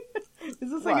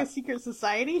this like What? a secret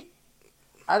society?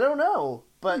 I don't know,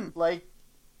 but, like,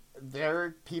 there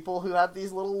are people who have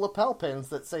these little lapel pins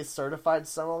that say Certified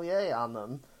Sommelier on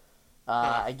them.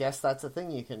 I guess that's a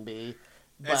thing you can be.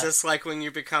 But, Is this like when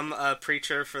you become a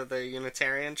preacher for the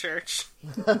Unitarian Church?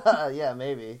 yeah,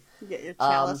 maybe. You get your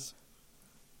chalice.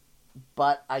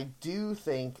 But I do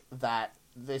think that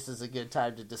this is a good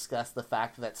time to discuss the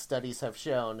fact that studies have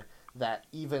shown that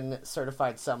even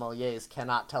certified sommeliers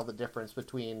cannot tell the difference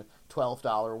between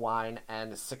 $12 wine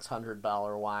and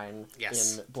 $600 wine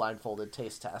Yes. in blindfolded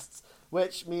taste tests,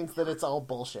 which means that it's all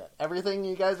bullshit. Everything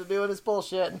you guys are doing is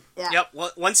bullshit. Yeah.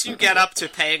 Yep, once you get up to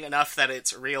paying enough that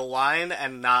it's real wine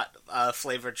and not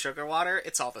flavored sugar water,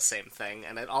 it's all the same thing,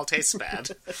 and it all tastes bad.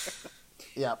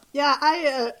 Yep. Yeah,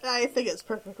 I think it's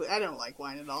perfectly... I don't like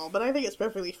wine at all, but I think it's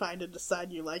perfectly fine to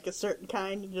decide you like a certain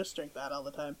kind and just drink that all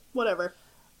the time. Whatever.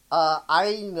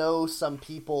 I know some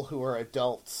people who are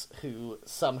adults who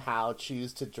somehow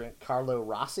choose to drink Carlo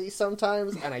Rossi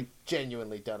sometimes, and I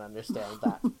genuinely don't understand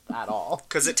that at all.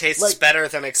 Because it tastes Like- better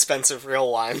than expensive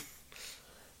real wine.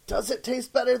 Does it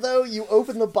taste better, though? You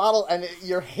open the bottle and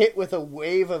you're hit with a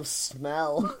wave of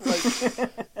smell. Like,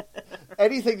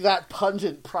 anything that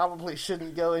pungent probably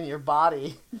shouldn't go in your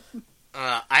body.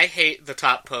 I hate the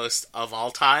top post of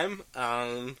all time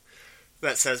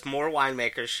that says more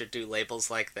winemakers should do labels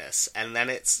like this. And then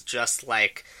it's just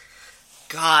like,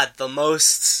 God, the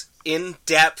most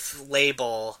in-depth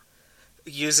label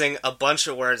using a bunch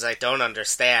of words I don't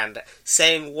understand,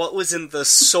 saying what was in the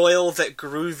soil that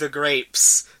grew the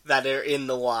grapes that are in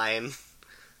the wine.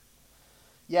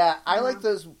 Yeah, I like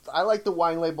those. I like the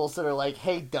wine labels that are like,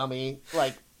 "Hey, dummy,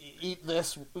 like, eat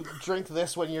this, drink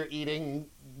this when you're eating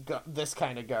this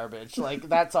kind of garbage. Like,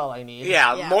 that's all I need.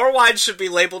 Yeah, more wine should be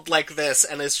labeled like this,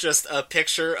 and it's just a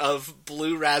picture of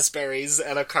blue raspberries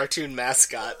and a cartoon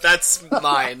mascot. That's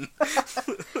mine.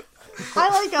 I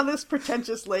like on this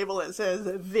pretentious label it says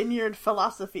Vineyard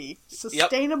Philosophy,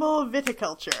 Sustainable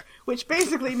Viticulture, which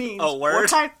basically means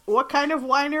what kind of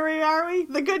winery are we?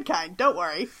 The good kind, don't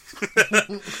worry.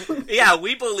 Yeah,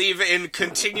 we believe in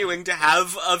continuing to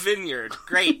have a vineyard.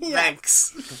 Great,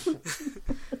 thanks.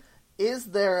 Has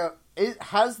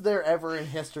there ever in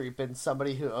history been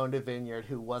somebody who owned a vineyard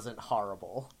who wasn't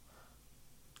horrible?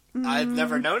 I've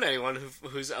never known anyone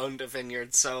who's owned a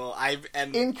vineyard, so I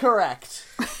am... Incorrect.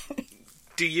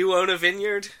 Do you own a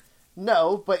vineyard?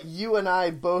 No, but you and I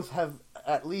both have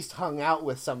at least hung out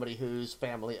with somebody whose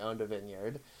family owned a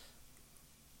vineyard.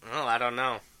 Oh, I don't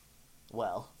know.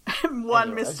 Well.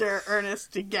 One anyway. Mr.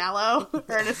 Ernest Gallo.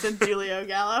 Ernest and Julio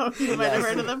Gallo. You might have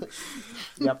heard of them.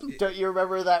 Yep. Don't you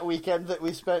remember that weekend that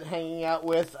we spent hanging out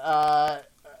with,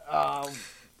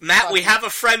 Matt, we have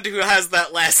a friend who has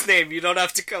that last name. You don't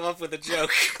have to come up with a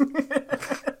joke.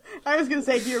 I was going to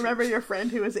say, do you remember your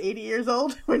friend who was 80 years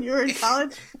old when you were in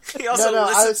college? He also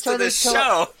listens to this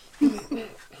show.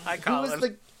 Hi,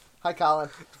 Colin. Hi, Colin.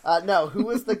 Who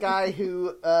was the guy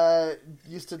who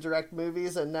used to direct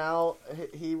movies and now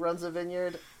he runs a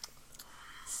vineyard?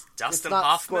 Dustin it's not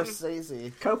Hoffman?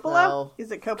 Scorsese. Coppola? No.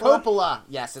 Is it Coppola? Coppola.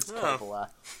 Yes, it's Coppola.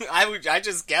 I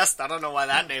just guessed. I don't know why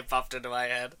that name popped into my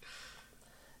head.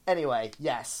 Anyway,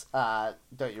 yes.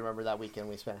 Don't you remember that weekend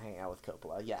we spent hanging out with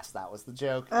Coppola? Yes, that was the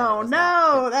joke. Oh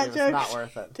no, that joke was not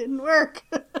worth it. Didn't work.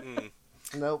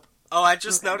 Nope. Oh, I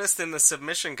just noticed in the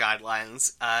submission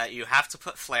guidelines, you have to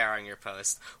put flair on your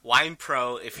post. Wine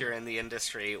pro if you're in the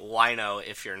industry, wino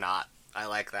if you're not. I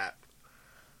like that.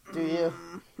 Do you?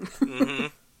 Mm-hmm.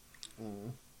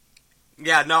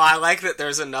 Yeah, no, I like that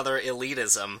there's another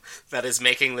elitism that is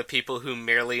making the people who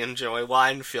merely enjoy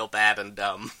wine feel bad and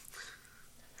dumb.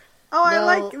 Oh, I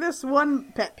like this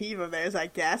one pet peeve of theirs, I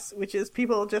guess, which is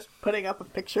people just putting up a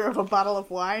picture of a bottle of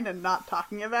wine and not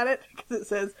talking about it, because it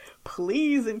says,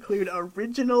 please include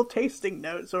original tasting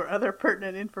notes or other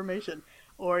pertinent information,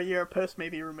 or your post may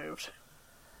be removed.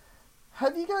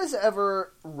 Have you guys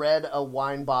ever read a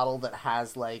wine bottle that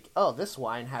has, like, oh, this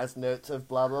wine has notes of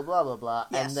blah, blah, blah, blah, blah,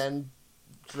 yes. and then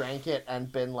drank it and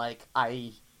been like,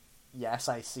 yes,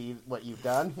 I see what you've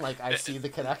done. Like, I see the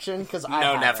connection, because I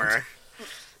haven't. Never.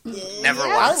 Yeah. Never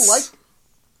once.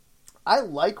 I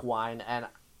like wine, and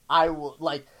I will,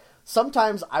 like,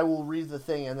 sometimes I will read the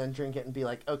thing and then drink it and be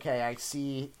like, okay, I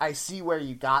see where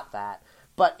you got that.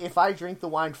 But if I drink the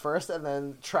wine first and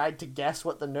then tried to guess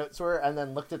what the notes were and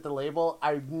then looked at the label,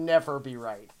 I'd never be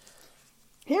right.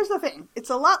 Here's the thing.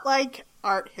 It's a lot like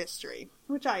art history,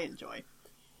 which I enjoy.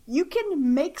 You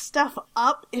can make stuff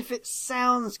up if it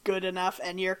sounds good enough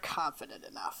and you're confident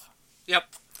enough. Yep.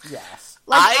 Yes.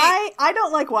 Like, I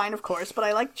don't like wine, of course, but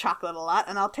I like chocolate a lot,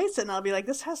 and I'll taste it and I'll be like,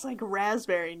 this has, like,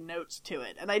 raspberry notes to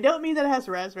it. And I don't mean that it has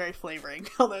raspberry flavoring,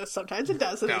 although sometimes it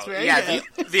does, and it's very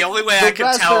good. The only way I can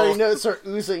raspberry tell... notes are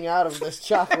oozing out of this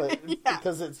chocolate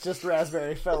because it's just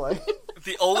raspberry filling.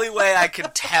 The only way I can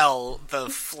tell the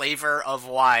flavor of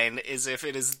wine is if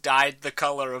it is dyed the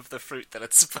color of the fruit that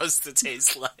it's supposed to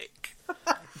taste like.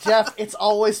 Jeff, it's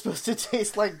always supposed to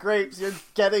taste like grapes. You're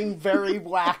getting very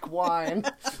whack wine.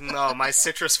 No, my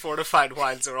citrus-fortified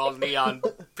wines are all neon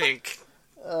pink.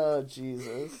 Oh,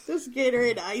 Jesus. This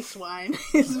Gatorade ice wine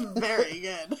is very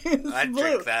good. It's I'd blue.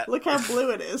 drink that. Look how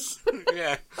blue it is.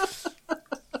 Yeah.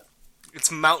 It's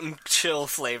Mountain Chill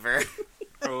flavor.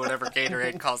 Or whatever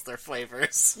Gatorade calls their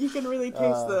flavors. You can really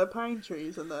taste the pine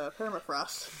trees and the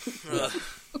permafrost.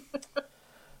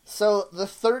 So the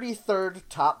 33rd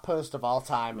top post of all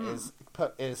time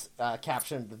is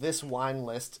captioned "This wine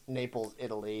list, Naples,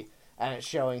 Italy," and it's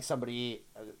showing somebody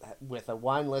with a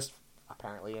wine list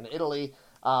apparently in Italy.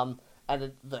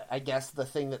 I guess the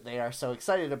thing that they are so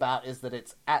excited about is that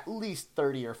it's at least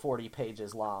 30 or 40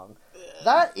 pages long.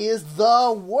 That is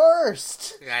the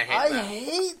worst. I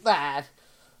hate that.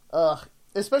 Ugh.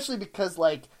 Especially because,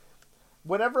 like,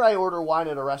 whenever I order wine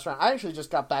at a restaurant, I actually just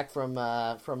got back from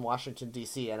Washington,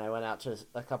 D.C., and I went out to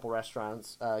a couple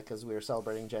restaurants because we were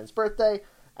celebrating Jen's birthday,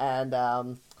 and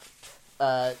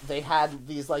they had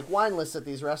these, like, wine lists at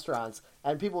these restaurants,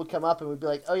 and people would come up and would be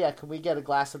like, oh yeah, can we get a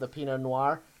glass of the Pinot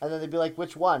Noir? And then they'd be like,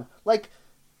 which one? Like,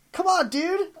 come on,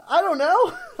 dude! I don't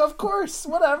know! Of course,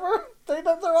 whatever!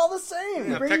 They're all the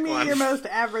same! Yeah, Bring me one. your most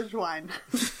average wine.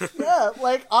 Yeah,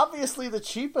 like, obviously the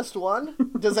cheapest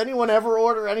one. Does anyone ever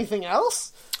order anything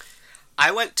else? I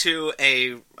went to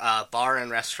a bar and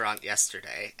restaurant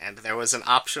yesterday, and there was an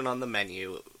option on the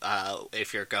menu,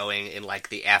 if you're going in, like,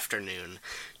 the afternoon,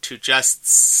 to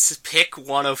just pick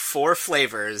one of 4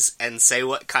 flavors and say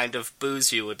what kind of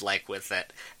booze you would like with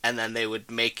it, and then they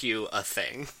would make you a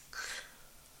thing.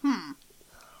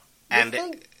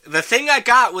 And the thing I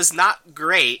got was not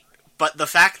great, but the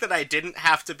fact that I didn't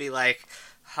have to be like,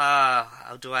 do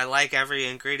I like every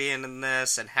ingredient in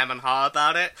this, and hem and haw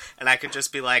about it, and I could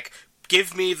just be like,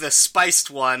 give me the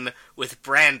spiced one with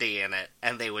brandy in it,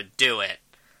 and they would do it,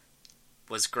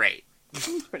 was great.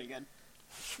 Seems pretty good.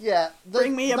 Yeah.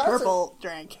 Bring me a purple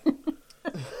drink.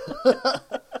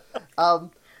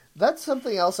 That's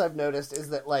something else I've noticed,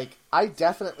 is that, like, I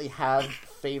definitely have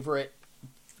favorite,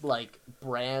 like,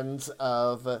 brands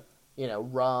of, you know,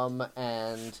 rum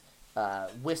and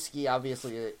whiskey.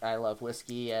 Obviously, I love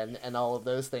whiskey and all of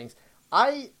those things.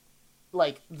 I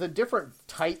like the different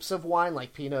types of wine,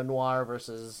 like Pinot Noir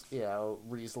versus, you know,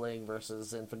 Riesling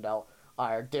versus Zinfandel,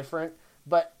 are different.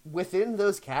 But within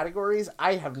those categories,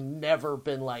 I have never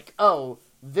been like, oh,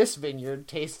 this vineyard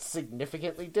tastes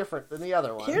significantly different than the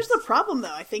other one. Here's the problem,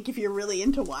 though. I think if you're really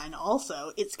into wine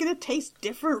also, it's going to taste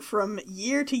different from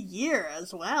year to year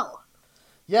as well.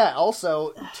 Yeah,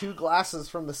 also, 2 glasses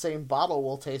from the same bottle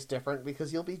will taste different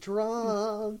because you'll be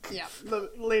drunk. Yeah, the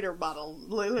later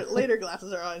later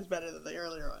glasses are always better than the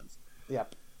earlier ones.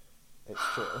 Yep, it's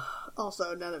true.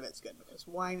 Also, none of it's good because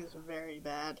wine is very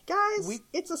bad. Guys,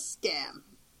 it's a scam.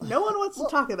 No one wants to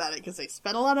talk about it because they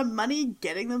spent a lot of money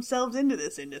getting themselves into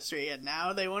this industry, and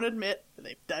now they won't admit that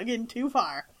they've dug in too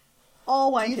far.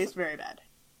 All wine tastes very bad.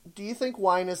 Do you think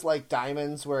wine is like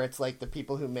diamonds, where it's like the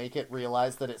people who make it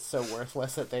realize that it's so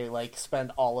worthless that they, like,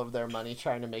 spend all of their money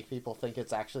trying to make people think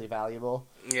it's actually valuable?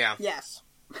 Yeah. Yes.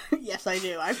 Yes, I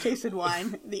do. I've tasted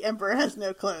wine. The Emperor has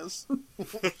no clothes.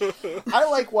 I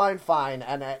like wine fine,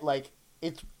 and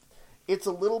it's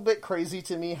a little bit crazy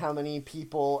to me how many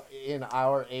people in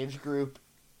our age group,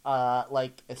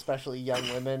 like, especially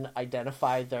young women,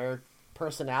 identify their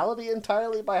personality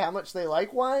entirely by how much they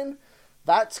like wine.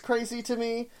 That's crazy to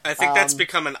me. I think that's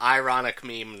become an ironic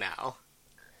meme now.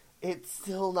 It's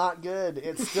still not good.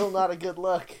 It's still not a good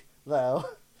look, though.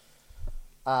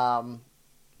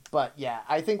 But yeah,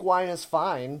 I think wine is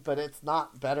fine, but it's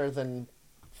not better than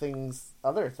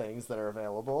other things that are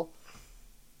available.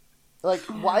 Like,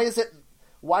 why is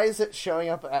it showing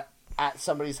up at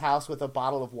somebody's house with a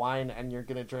bottle of wine and you're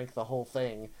gonna drink the whole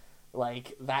thing?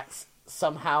 Like, that's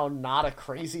somehow not a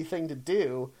crazy thing to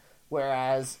do,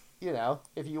 whereas, you know,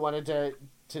 if you wanted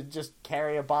to just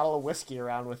carry a bottle of whiskey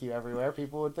around with you everywhere,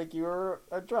 people would think you were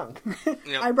a drunk. Yep.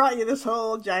 I brought you this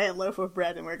whole giant loaf of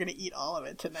bread, and we're going to eat all of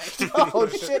it tonight. Oh,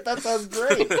 shit, that sounds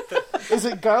great. Is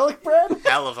it garlic bread?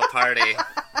 Hell of a party.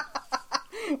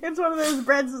 It's one of those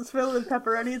breads that's filled with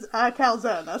pepperonis.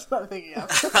 Calzone, that's what I'm thinking of.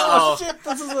 Oh, shit,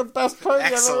 this is the best party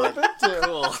Excellent. I've ever been to.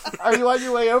 Cool. Are you on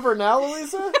your way over now,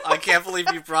 Louisa? I can't believe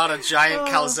you brought a giant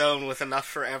calzone with enough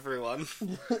for everyone.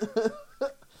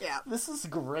 Yeah. This is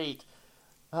great.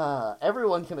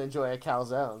 Everyone can enjoy a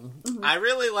calzone. I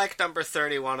really like number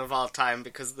 31 of all time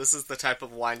because this is the type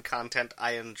of wine content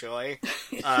I enjoy.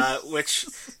 Which,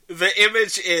 the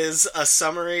image is a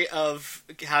summary of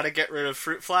how to get rid of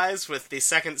fruit flies with the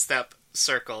second step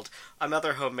circled.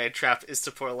 Another homemade trap is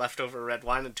to pour leftover red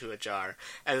wine into a jar.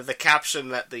 And the caption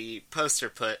that the poster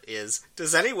put is,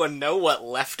 "Does anyone know what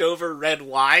leftover red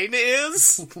wine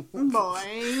is?"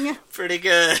 Boing. Pretty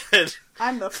good.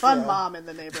 I'm the fun mom in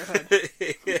the neighborhood.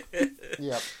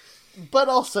 Yep. But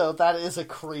also, that is a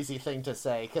crazy thing to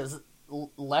say, because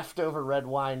leftover red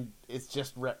wine is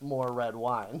just more red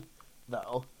wine,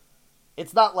 though.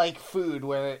 It's not like food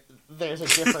where there's a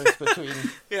difference between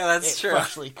Yeah, that's true.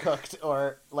 freshly cooked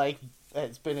or, like,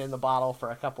 it's been in the bottle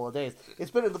for a couple of days. It's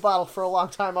been in the bottle for a long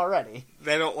time already.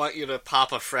 They don't want you to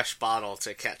pop a fresh bottle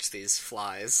to catch these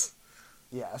flies.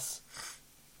 Yes.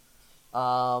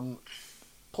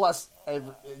 Plus,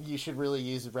 you should really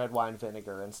use red wine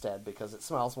vinegar instead, because it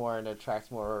smells more and attracts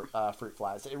more fruit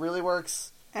flies. It really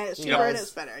works. And it's You cheaper and guys-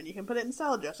 it's better, and you can put it in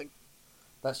salad dressing.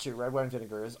 That's true. Red wine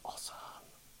vinegar is awesome.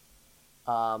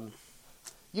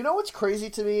 You know what's crazy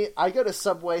to me? I go to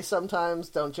Subway sometimes.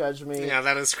 Don't judge me. Yeah,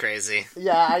 that is crazy.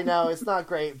 Yeah, I know. It's not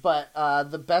great. But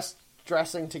the best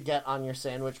dressing to get on your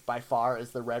sandwich by far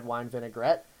is the red wine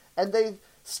vinaigrette. And they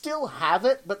still have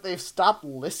it, but they've stopped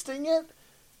listing it.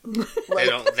 They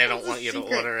don't want you to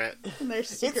secret. order it. Their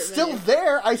secret It's still menu.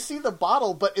 there. I see the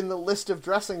bottle, but in the list of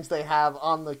dressings they have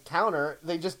on the counter,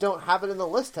 they just don't have it in the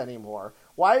list anymore.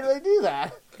 Why do they do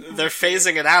that? They're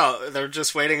phasing it out. They're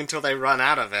just waiting until they run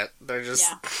out of it. They're just...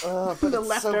 Yeah. But The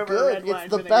it's so leftover good. red wine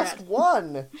It's the vinaigrette. best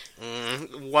one.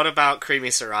 What about creamy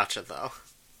sriracha, though?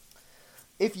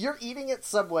 If you're eating at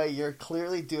Subway, you're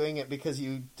clearly doing it because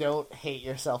you don't hate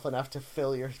yourself enough to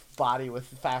fill your body with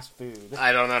fast food.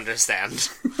 I don't understand.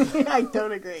 I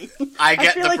don't agree. I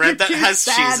get feel the like bread you're that too has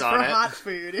sad cheese on for it. hot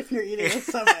food if you're eating a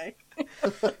Subway.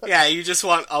 Yeah, you just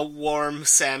want a warm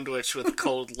sandwich with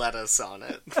cold lettuce on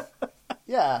it.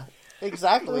 Yeah,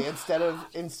 exactly. instead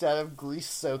of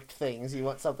grease-soaked things, you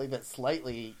want something that's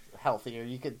slightly healthier.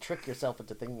 You could trick yourself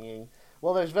into thinking,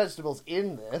 well, there's vegetables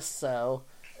in this, so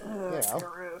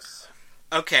Gross.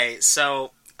 Okay,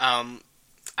 so,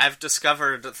 I've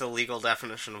discovered the legal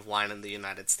definition of wine in the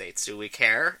United States. Do we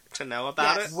care to know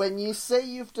about Yes. it? When you say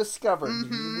you've discovered,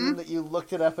 do you mean that you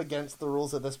looked it up against the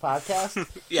rules of this podcast?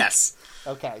 Yes.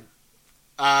 Okay.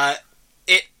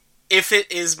 If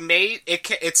it is made,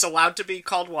 it's allowed to be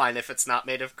called wine if it's not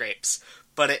made of grapes,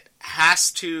 but it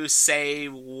has to say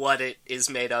what it is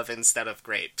made of instead of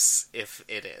grapes, if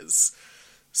it is.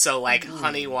 So, like,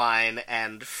 honey wine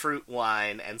and fruit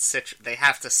wine and they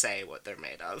have to say what they're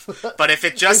made of. But if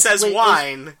it just says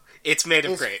wine, it's made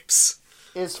of grapes.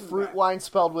 Is fruit wine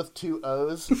spelled with 2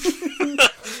 O's?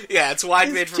 Yeah, it's wine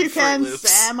Is made from Fruit Toucan Loops.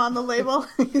 Sam on the label?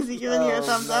 Is he giving you a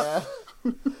thumbs up?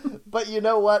 But you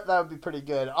know what? That would be pretty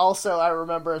good. Also, I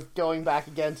remember going back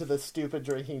again to the stupid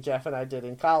drinking Jeff and I did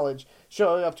in college,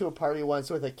 showing up to a party once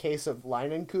with a case of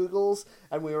Leinenkugels,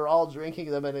 and we were all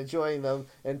drinking them and enjoying them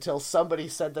until somebody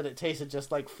said that it tasted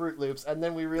just like Fruit Loops, and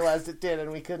then we realized it did, and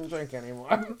we couldn't drink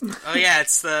anymore. Oh yeah,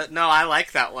 it's no, I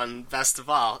like that one best of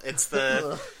all. It's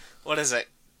the, what is it?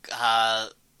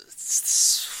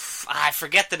 I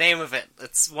forget the name of it.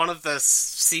 It's one of the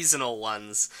seasonal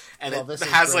ones, and Well, this it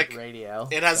is has great like radio,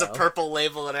 it has so. a purple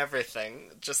label and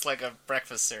everything, just like a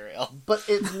breakfast cereal. But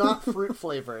it's not fruit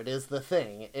flavored is the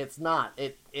thing. It's not.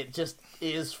 It just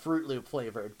is Fruit Loop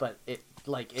flavored, but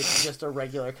it's just a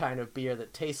regular kind of beer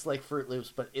that tastes like Fruit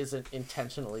Loops but isn't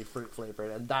intentionally fruit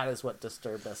flavored, and that is what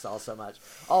disturbed us all so much.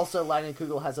 Also,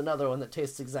 Leinenkugel has another one that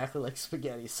tastes exactly like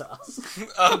spaghetti sauce.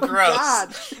 Oh, gross!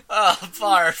 God. Oh,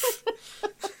 barf!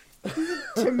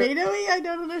 Tomatoey? I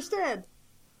don't understand.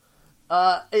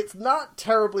 It's not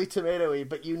terribly tomatoey,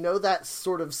 but you know that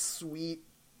sort of sweet,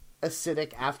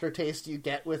 acidic aftertaste you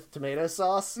get with tomato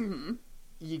sauce? Mm-hmm.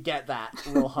 You get that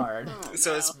real hard.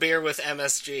 So it's beer with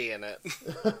MSG in it.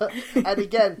 And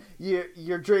again,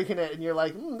 you're drinking it and you're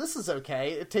like, this is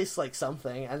okay. It tastes like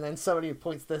something. And then somebody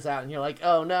points this out and you're like,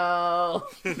 oh no.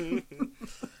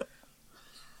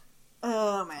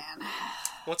 Oh, man.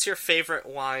 What's your favorite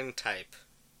wine type?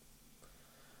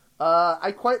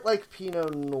 I quite like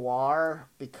Pinot Noir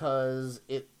because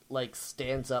it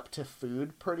stands up to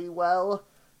food pretty well.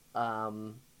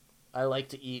 I like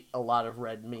to eat a lot of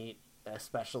red meat,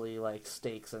 especially like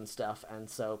steaks and stuff, and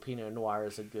so Pinot Noir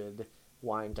is a good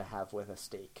wine to have with a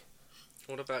steak.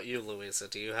 What about you, Louisa?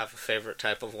 Do you have a favorite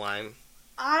type of wine?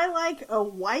 I like a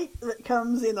white that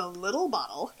comes in a little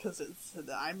bottle, because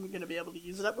I'm going to be able to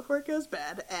use it up before it goes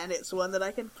bad, and it's one that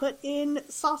I can put in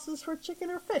sauces for chicken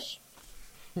or fish.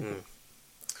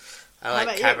 I like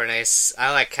about you? Cabernet.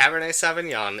 I like Cabernet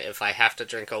Sauvignon if I have to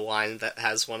drink a wine that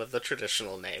has one of the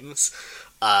traditional names.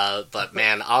 But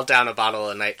man, I'll down a bottle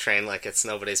of Night Train like it's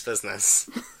nobody's business.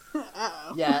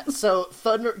 Uh-oh. Yeah, so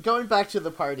going back to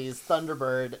the parties,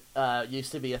 Thunderbird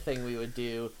used to be a thing we would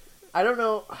do. I don't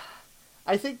know.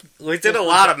 I think We did a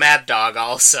lot of Mad Dog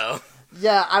also.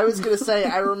 Yeah, I was going to say,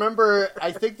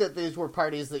 I think that these were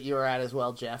parties that you were at as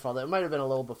well, Jeff, although it might have been a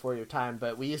little before your time,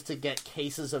 but we used to get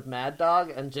cases of Mad Dog,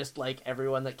 and just,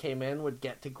 everyone that came in would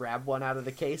get to grab one out of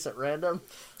the case at random.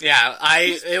 Yeah,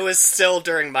 it was still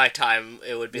during my time.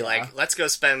 It would be like, let's go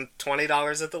spend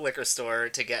 $20 at the liquor store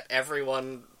to get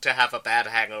everyone to have a bad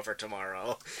hangover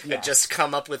tomorrow. Yeah. And just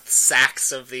come up with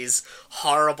sacks of these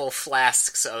horrible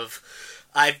flasks of...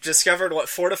 I've discovered what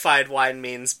fortified wine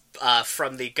means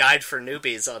from the Guide for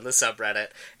Newbies on the subreddit,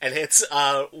 and it's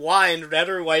wine, red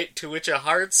or white, to which a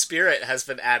hard spirit has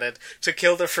been added to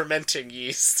kill the fermenting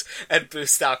yeast and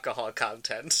boost alcohol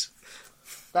content.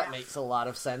 That makes a lot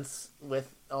of sense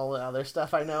with all the other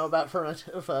stuff I know about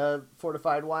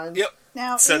fortified wines. Yep.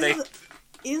 Now, So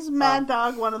Is Mad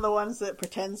Dog one of the ones that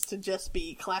pretends to just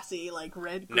be classy, like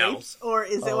red grapes? No. Or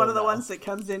is it Oh, one of the no. ones that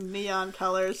comes in neon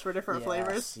colors for different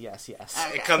flavors? Yes.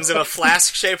 Okay. It comes in a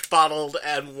flask-shaped bottle,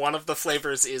 and one of the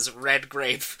flavors is red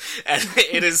grape, and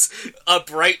it is a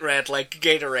bright red like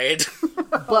Gatorade.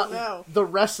 But no. the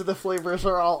rest of the flavors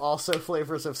are all also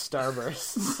flavors of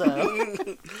Starburst,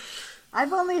 so...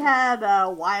 I've only had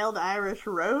Wild Irish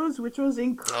Rose, which was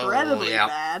incredibly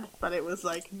bad, but it was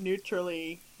like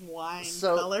neutrally wine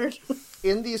colored.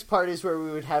 In these parties where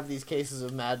we would have these cases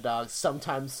of Mad Dogs,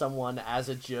 sometimes someone, as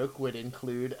a joke, would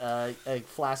include a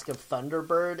flask of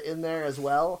Thunderbird in there as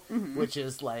well, which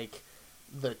is like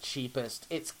the cheapest.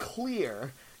 It's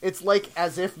clear. It's like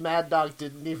as if Mad Dog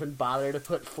didn't even bother to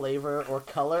put flavor or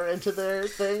color into their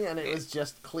thing, and it was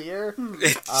just clear.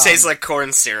 It tastes like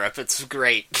corn syrup. It's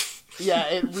great. Yeah,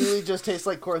 it really just tastes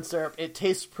like corn syrup. It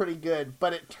tastes pretty good,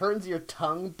 but it turns your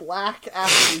tongue black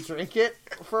after you drink it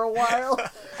for a while,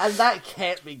 and that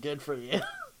can't be good for you.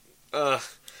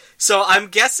 So I'm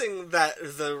guessing that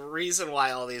the reason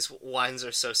why all these wines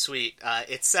are so sweet,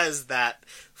 it says that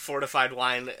fortified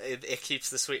wine, it keeps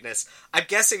the sweetness. I'm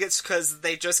guessing it's because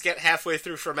they just get halfway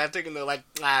through fermenting and they're like,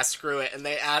 screw it, and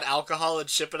they add alcohol and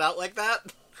ship it out like that?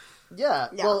 Yeah,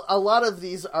 well, a lot of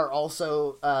these are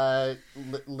also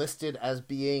listed as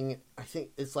being, I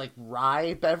think it's like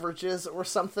rye beverages or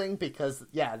something, because,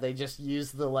 they just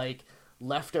use the, like,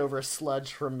 leftover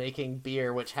sludge from making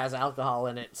beer, which has alcohol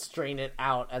in it, strain it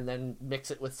out, and then mix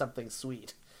it with something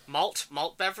sweet. Malt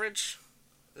beverage?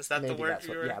 Is that Maybe the word that's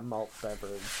what, yeah, malt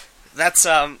beverage. That's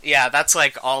that's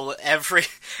like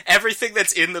everything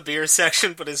that's in the beer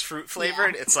section but is fruit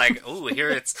flavored. Yeah. It's like, ooh, here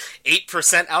it's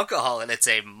 8% alcohol and it's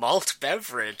a malt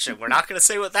beverage, and we're not going to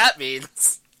say what that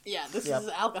means. Yeah, this is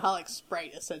alcoholic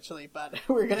Sprite essentially, but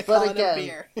we're going to call it a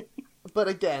beer. But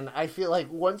again, I feel like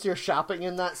once you're shopping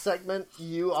in that segment,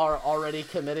 you are already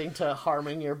committing to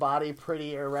harming your body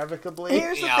pretty irrevocably.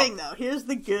 Here's the thing, though. Here's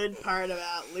the good part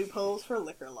about loopholes for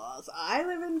liquor laws. I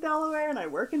live in Delaware and I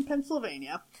work in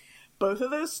Pennsylvania. Both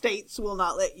of those states will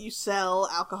not let you sell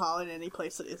alcohol in any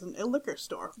place that isn't a liquor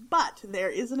store. But there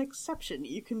is an exception.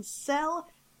 You can sell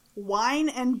wine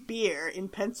and beer in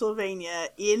Pennsylvania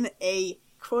in a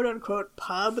quote-unquote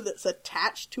pub that's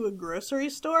attached to a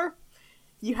grocery store.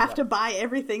 You have to buy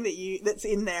everything that's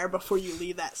in there before you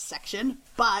leave that section,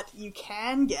 but you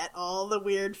can get all the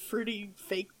weird fruity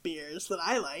fake beers that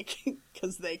I like,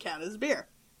 because they count as beer.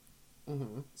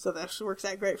 Mm-hmm. So that works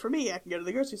out great for me. I can go to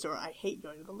the grocery store. I hate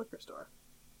going to the liquor store.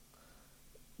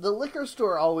 The liquor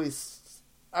store always...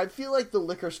 I feel like the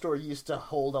liquor store used to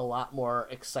hold a lot more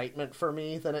excitement for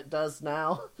me than it does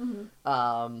now.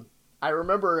 Mm-hmm. I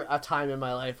remember a time in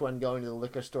my life when going to the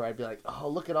liquor store, I'd be like, oh,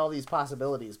 look at all these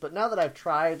possibilities. But now that I've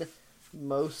tried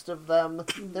most of them,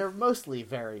 they're mostly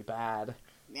very bad.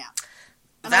 Yeah.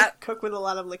 And I cook with a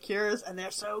lot of liqueurs, and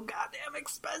they're so goddamn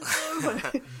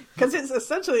expensive. Because it's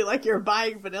essentially like you're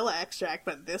buying vanilla extract,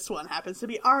 but this one happens to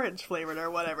be orange flavored or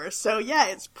whatever. So yeah,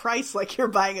 it's priced like you're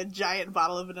buying a giant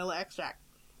bottle of vanilla extract.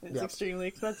 It's extremely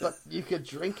expensive. But you could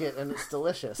drink it, and it's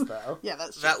delicious, though. Yeah,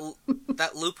 that's true.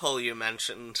 That loophole you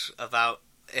mentioned about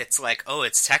it's like, oh,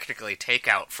 it's technically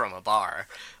takeout from a bar,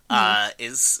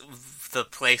 is the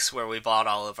place where we bought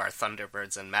all of our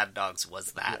Thunderbirds and Mad Dogs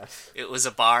was that. Yes. It was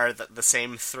a bar that the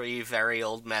same three very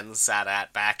old men sat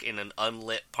at back in an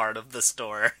unlit part of the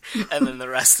store, and then the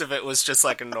rest of it was just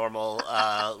like a normal,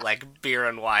 like, beer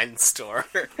and wine store.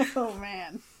 Oh,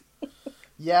 man.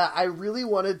 Yeah, I really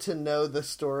wanted to know the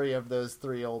story of those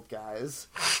three old guys.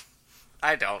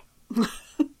 I don't.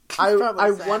 I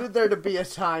wanted there to be a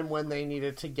time when they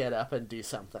needed to get up and do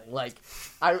something. Like,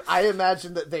 I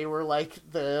imagined that they were like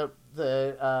the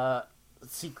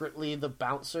secretly the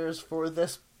bouncers for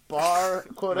this bar,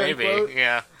 quote unquote. Maybe,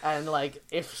 yeah. And like,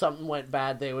 if something went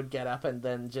bad, they would get up and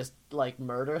then just like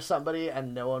murder somebody,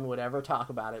 and no one would ever talk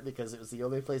about it because it was the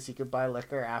only place you could buy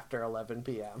liquor after 11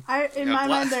 p.m. In my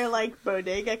mind, they're like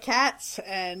bodega cats,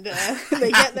 and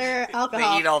they get their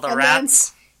alcohol. They eat all the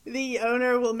rats. The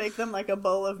owner will make them like a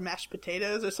bowl of mashed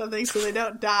potatoes or something so they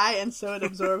don't die, and so it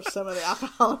absorbs some of the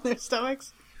alcohol in their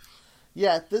stomachs.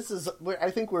 Yeah,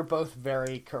 I think we're both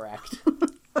very correct.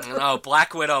 Oh,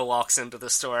 Black Widow walks into the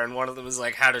store, and one of them is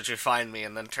like, how did you find me?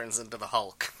 And then turns into the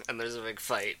Hulk, and there's a big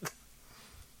fight.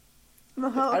 The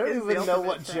Hulk I don't even know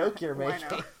what joke you're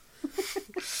making.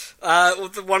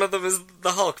 One of them is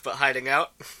the Hulk, but hiding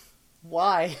out.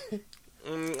 Why?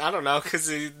 Mm, I don't know, because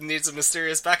he needs a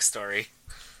mysterious backstory.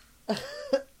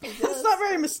 That's not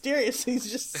very mysterious.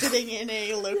 He's just sitting in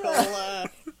a local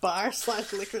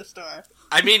bar/liquor store.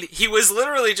 I mean, he was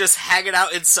literally just hanging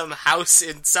out in some house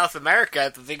in South America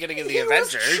at the beginning of the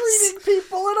Avengers. He was treating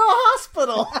people in a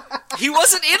hospital. He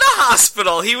wasn't in a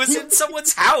hospital. He was in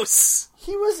someone's house.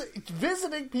 He was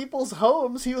visiting people's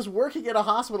homes. He was working at a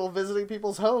hospital visiting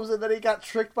people's homes, and then he got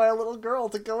tricked by a little girl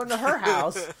to go into her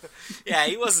house. Yeah,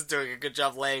 he wasn't doing a good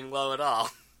job laying low at all.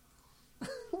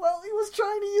 Well, he was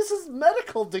trying to use his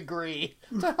medical degree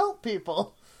to help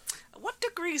people. What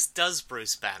degrees does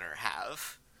Bruce Banner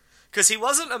have? Because he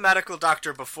wasn't a medical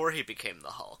doctor before he became the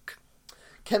Hulk.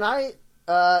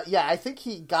 I think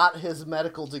he got his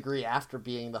medical degree after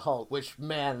being the Hulk, which,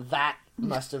 man, that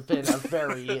must have been a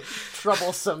very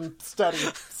troublesome study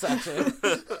session.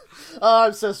 Oh,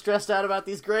 I'm so stressed out about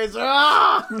these grades.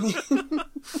 Ah!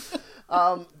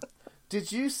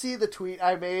 Did you see the tweet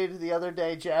I made the other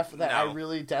day, Jeff, that I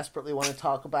really desperately want to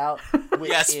talk about?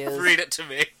 Yes, read it to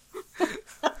me.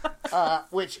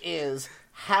 Which is,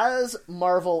 has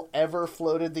Marvel ever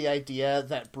floated the idea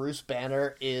that Bruce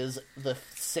Banner is the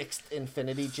 6th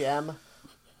Infinity Gem?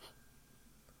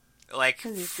 Like,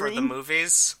 for the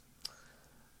movies?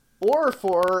 Or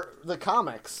for the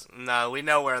comics? No, we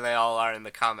know where they all are in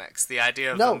the comics. The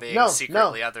idea of them being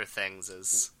secretly other things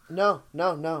is... No,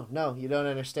 you don't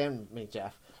understand me,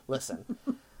 Jeff. Listen.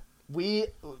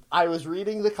 I was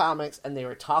reading the comics, and they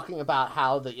were talking about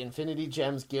how the Infinity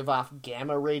Gems give off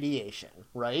gamma radiation,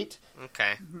 right?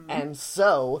 Okay. And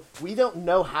so, we don't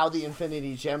know how the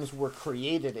Infinity Gems were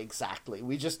created exactly.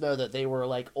 We just know that they were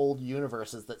like old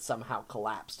universes that somehow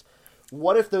collapsed.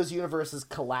 What if those universes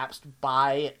collapsed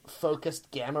by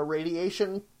focused gamma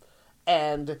radiation,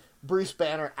 and Bruce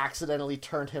Banner accidentally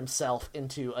turned himself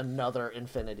into another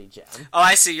Infinity Gem? Oh,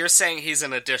 I see. You're saying he's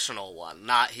an additional one,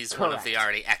 not he's Correct. one of the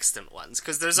already extant ones,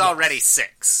 because there's already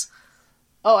 6.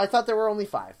 Oh, I thought there were only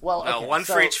 5. Well, No, okay, one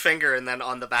for each finger and then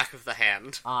on the back of the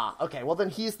hand. Ah, okay. Well, then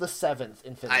he's the 7th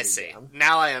Infinity I see. Gem.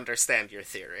 Now I understand your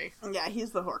theory. Yeah,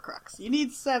 he's the Horcrux. You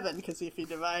need 7, because if you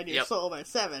divide your soul by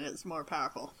 7, it's more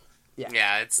powerful.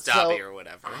 Yeah, it's Dobby or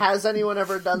whatever. Has anyone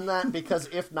ever done that? Because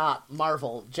if not,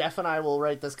 Marvel, Jeff and I will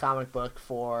write this comic book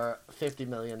for $50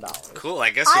 million. Cool,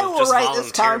 I guess I you'll will just write volunteer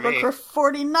this comic me. book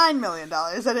for $49 million,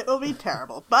 and it will be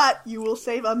terrible. But you will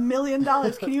save $1 million.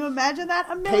 Can you imagine that?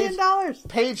 $1 million.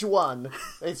 Page 1.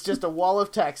 It's just a wall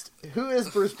of text. Who is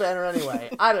Bruce Banner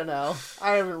anyway? I don't know.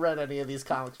 I haven't read any of these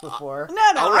comics before. No,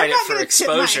 I'll write I'm it not for going to tip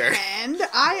my exposure. hand.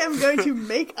 I am going to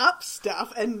make up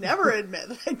stuff and never admit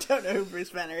that I don't know who Bruce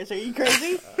Banner is. Are you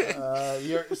crazy?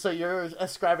 You're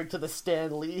ascribing to the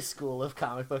Stan Lee school of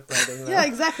comic book writing. Then. Yeah,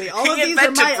 exactly. All He of these are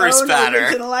invented my Bruce own Banner.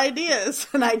 original ideas,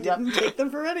 and I didn't take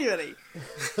them from anybody.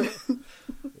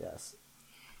 Yes.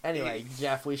 Anyway,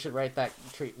 Jeff, we should write that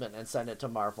treatment and send it to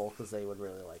Marvel, because they would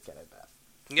really like it, I bet.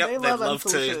 Yep, They they'd love love to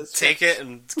unsolicited take it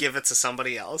and give it to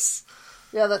somebody else.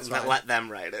 Yeah, that's And fine. let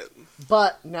them write it.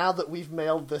 But now that we've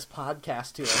mailed this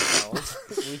podcast to ourselves,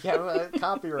 we have a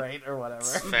copyright or whatever.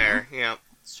 Fair, yep.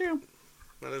 It's true.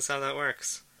 That is how that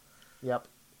works. Yep.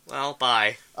 Well,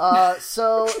 bye.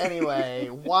 So, anyway,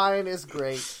 wine is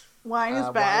great. Wine is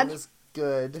bad. Wine is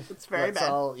good. It's very Let's bad.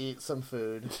 all eat some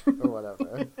food or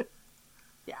whatever.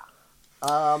 Yeah.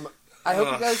 I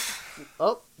hope you guys...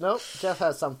 Oh, nope. Jeff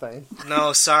has something.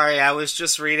 No, sorry, I was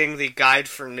just reading the guide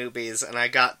for newbies, and I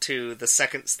got to the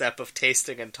second step of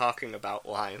tasting and talking about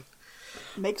wine.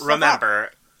 Make stuff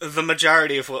Remember, the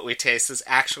majority of what we taste is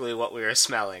actually what we are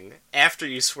smelling. After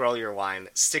you swirl your wine,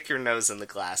 stick your nose in the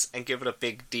glass and give it a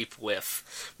big, deep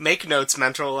whiff. Make notes,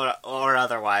 mental or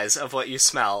otherwise, of what you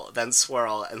smell, then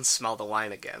swirl and smell the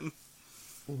wine again.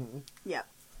 Mm-hmm. Yeah.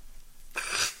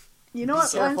 You know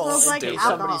what wine Careful smells in like? case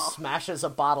Alcohol. somebody smashes a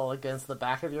bottle against the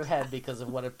back of your head because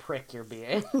of what a prick you're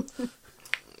being.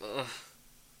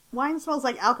 Wine smells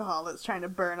like alcohol that's trying to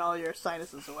burn all your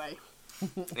sinuses away.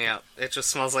 Yeah, it just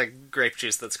smells like grape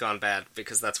juice that's gone bad,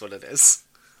 because that's what it is.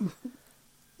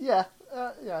 Yeah.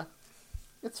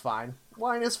 It's fine.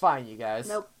 Wine is fine, you guys.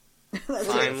 Nope. That's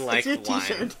Wine your, like that's your wine.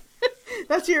 t-shirt.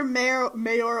 That's your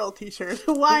mayoral t-shirt.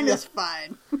 Wine is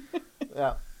fine.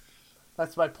 Yeah.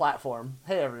 That's my platform.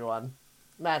 Hey, everyone.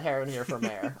 Matt Herron here for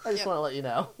mayor. I just want to let you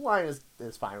know, wine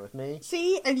is fine with me.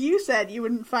 See, and you said you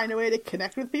wouldn't find a way to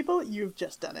connect with people. You've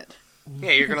just done it.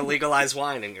 Yeah, you're gonna legalize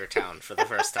wine in your town for the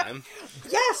first time.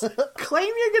 Yes!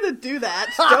 Claim you're gonna do that.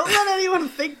 Don't let anyone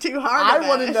think too hard I about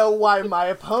want it. to know why my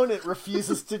opponent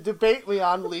refuses to debate me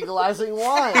on legalizing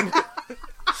wine.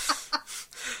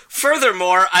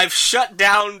 Furthermore, I've shut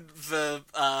down the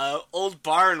old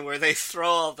barn where they throw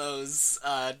all those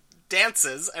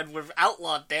dances, and we've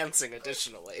outlawed dancing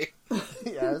additionally.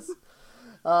 Yes.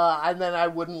 And then I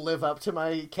wouldn't live up to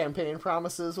my campaign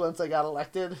promises once I got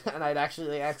elected, and I'd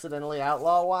actually accidentally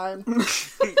outlaw wine.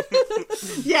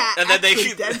 Yeah, And then they-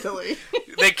 accidentally.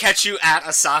 They catch you at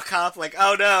a sock hop, like,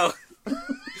 oh no,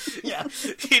 Yeah.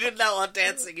 he did not want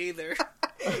dancing either.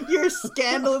 Your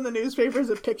scandal in the newspaper is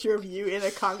a picture of you in a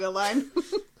conga line.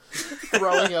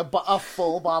 Throwing a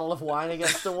full bottle of wine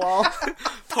against the wall.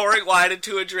 Pouring wine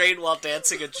into a drain while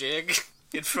dancing a jig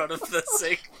in front of the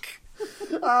sink.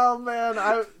 Oh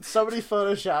man, somebody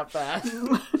photoshopped that.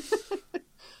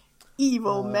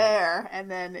 Evil mayor, and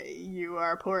then you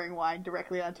are pouring wine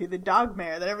directly onto the dog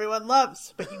mayor that everyone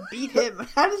loves, but you beat him.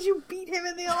 How did you beat him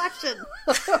in the election?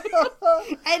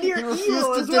 And you're He refused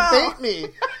evil to as well. debate me.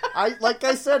 Like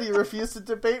I said, he refused to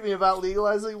debate me about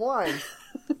legalizing wine.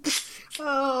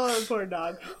 Oh, poor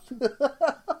dog.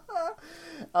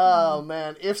 Oh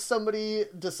man, if somebody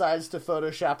decides to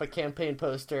Photoshop a campaign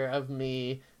poster of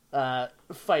me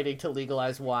fighting to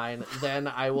legalize wine, then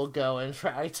I will go and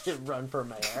try to run for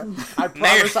mayor. I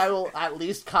promise I will at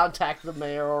least contact the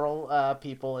mayoral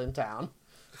people in town.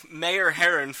 Mayor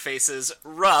Heron faces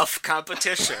rough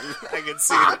competition. I can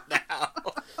see it now.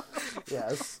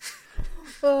 Yes.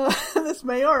 This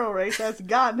mayoral race has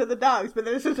gone to the dogs, but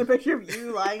there's just a picture of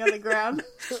you lying on the ground.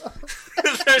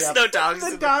 There's no dogs in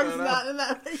The the dog's photo. not in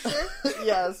that picture.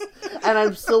 Yes. And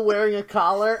I'm still wearing a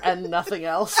collar and nothing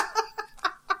else.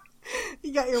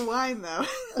 You got your wine, though.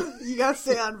 You gotta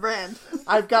stay on brand.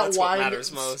 I've got That's what wine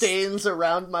matters most. stains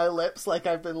around my lips like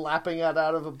I've been lapping it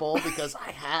out of a bowl because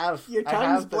I have. Your I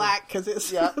tongue's have been. black because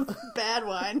it's Yep. bad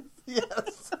wine.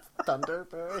 Yes.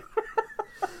 Thunderberry.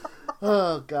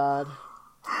 Oh, God.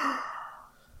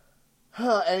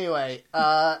 Anyway,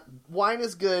 wine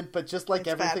is good, but just like It's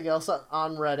everything bad. else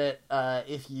on Reddit,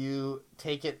 if you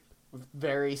take it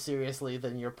very seriously,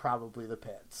 then you're probably the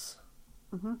pits.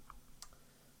 Mm-hmm.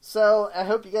 So, I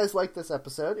hope you guys liked this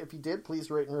episode. If you did,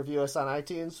 please rate and review us on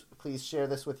iTunes. Please share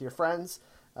this with your friends.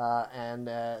 And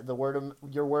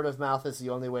your word of mouth is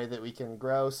the only way that we can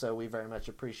grow, so we very much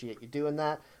appreciate you doing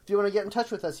that. If you want to get in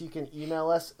touch with us, you can email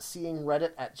us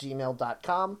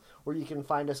seeingreddit@gmail.com, or you can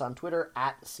find us on Twitter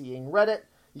 @seeingreddit.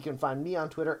 You can find me on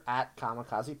Twitter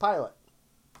 @kamikazepilot.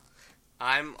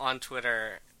 I'm on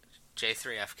Twitter,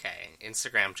 J3FK,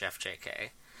 Instagram,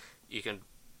 JeffJK. You can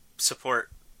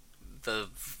support the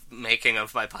making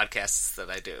of my podcasts that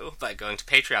I do by going to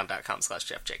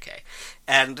patreon.com/JeffJK.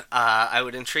 And I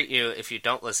would entreat you, if you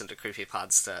don't listen to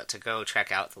CreepyPods, to go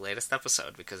check out the latest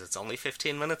episode, because it's only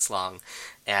 15 minutes long,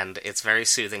 and it's very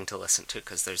soothing to listen to,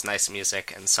 because there's nice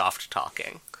music and soft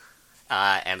talking.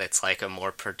 And it's like a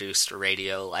more produced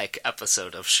radio-like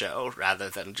episode of show, rather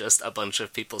than just a bunch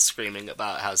of people screaming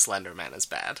about how Slenderman is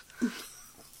bad.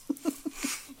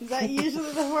 Is that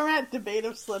usually the format? Debate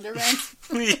of Slenderman?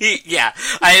 Yeah,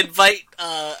 I invite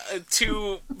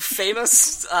two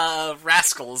famous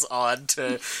rascals on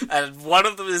and one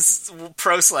of them is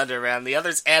pro Slenderman, the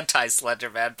other's anti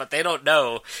Slenderman, but they don't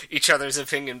know each other's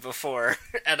opinion before.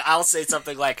 And I'll say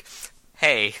something like,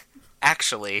 "Hey,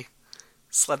 actually,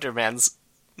 Slenderman's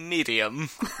medium,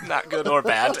 not good or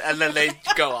bad," and then they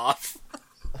go off.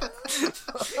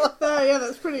 Oh, yeah,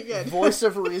 that's pretty good. Voice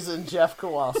of reason, Jeff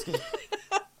Kowalski.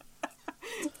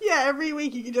 Yeah, every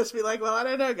week you can just be like, well, I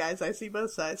don't know, guys. I see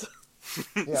both sides.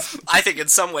 Yeah. I think in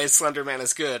some ways Slenderman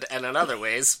is good, and in other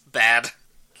ways, bad.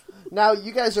 Now,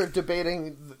 you guys are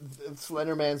debating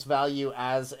Slenderman's value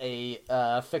as a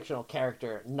fictional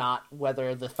character, not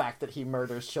whether the fact that he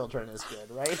murders children is good,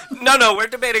 right? No, we're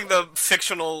debating the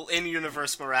fictional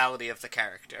in-universe morality of the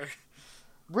character.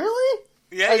 Really?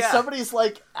 Yeah, And yeah. somebody's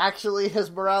like, actually, his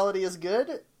morality is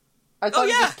good? I thought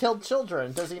he yeah. just killed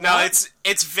children. Does he No, not?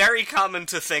 it's very common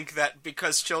to think that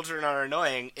because children are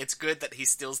annoying, it's good that he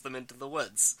steals them into the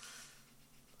woods.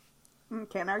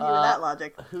 Can't argue with that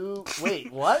logic. Who?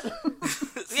 Wait, what?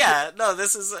 Yeah, no,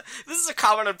 this is a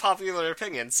common and popular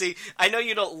opinion. See, I know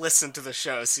you don't listen to the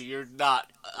show, so you're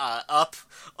not up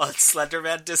on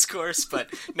Slenderman discourse, but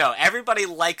no, everybody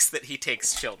likes that he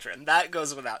takes children. That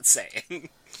goes without saying.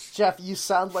 Jeff, you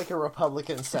sound like a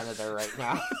Republican senator right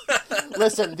now.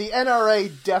 Listen, the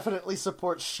NRA definitely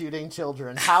supports shooting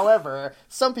children. However,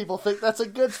 some people think that's a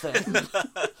good thing.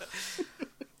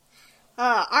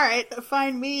 Alright,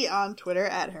 find me on Twitter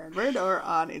 @HeronBird or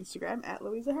on Instagram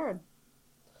 @Louisa Heron.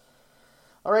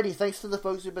 Alrighty, thanks to the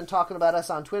folks who've been talking about us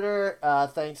on Twitter.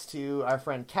 Thanks to our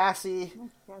friend Cassie.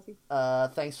 Cassie.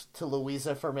 Thanks to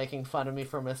Louisa for making fun of me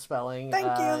for misspelling.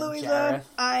 Thank you, Louisa. Jareth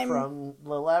I'm from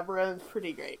The Labyrinth.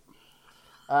 pretty great.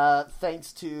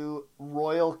 Thanks to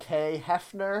Royal K.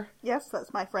 Hefner. Yes,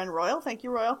 that's my friend Royal. Thank you,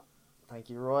 Royal.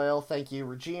 Thank you, Royal. Thank you,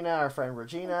 Regina, our friend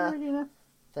Regina. Thank you, Regina.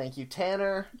 Thank you,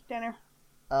 Tanner. Tanner.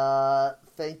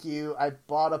 Thank you. I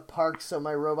bought a park so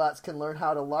my robots can learn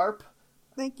how to LARP.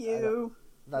 Thank you.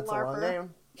 That's a long LARPer.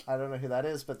 name. I don't know who that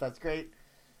is, but that's great.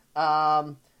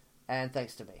 And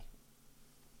thanks to me.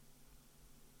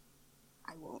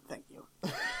 I won't thank you.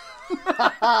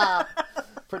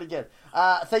 pretty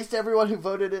good. Thanks to everyone who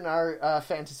voted in our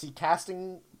fantasy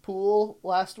casting pool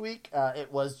last week.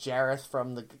 It was Jareth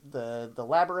from the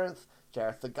Labyrinth,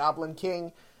 Jareth the Goblin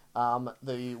King.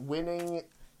 The winning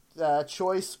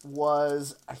choice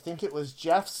was, I think it was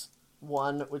Jeff's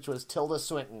one, which was Tilda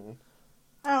Swinton.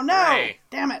 Oh no! Right.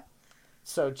 Damn it!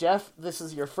 So Jeff, this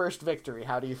is your first victory.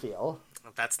 How do you feel?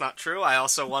 That's not true. I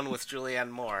also won with Julianne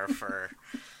Moore for...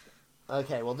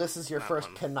 Okay, well, this is your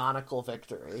first canonical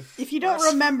victory. If you don't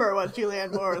remember what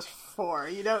Julianne Moore is for,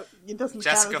 it doesn't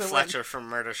Jessica count as a Fletcher win. from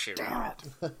Murder, She Wrote.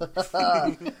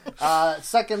 Damn it.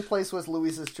 Second place was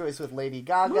Louise's choice with Lady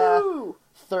Gaga. Woo!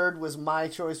 Third was my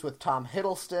choice with Tom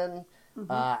Hiddleston.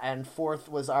 And fourth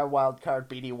was our wild card,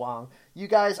 BD Wong. You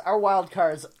guys, our wild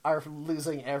cards are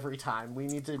losing every time. We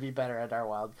need to be better at our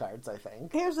wild cards, I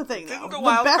think. Here's the thing, though. Didn't the The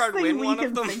wild best card thing win we one can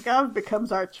of them? think of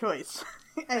becomes our choice.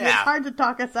 And it's hard to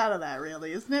talk us out of that,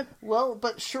 really, isn't it? Well,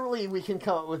 but surely we can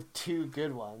come up with two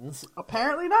good ones.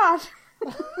 Apparently not.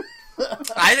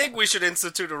 I think we should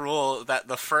institute a rule that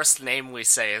the first name we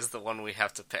say is the one we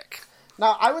have to pick.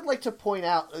 Now, I would like to point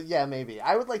out,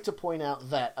 I would like to point out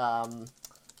that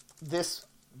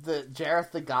the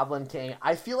Jareth the Goblin King,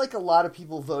 I feel like a lot of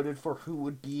people voted for who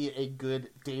would be a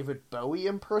good David Bowie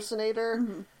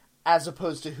impersonator, as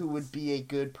opposed to who would be a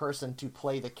good person to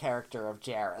play the character of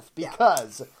Jareth.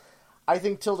 Because I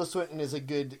think Tilda Swinton is a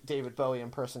good David Bowie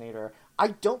impersonator. I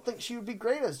don't think she would be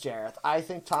great as Jareth. I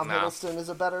think Tom Hiddleston is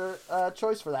a better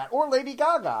choice for that. Or Lady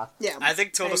Gaga. Yeah, I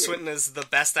think Tilda Swinton is the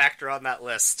best actor on that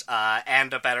list,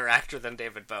 and a better actor than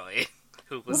David Bowie,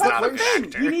 who was not a good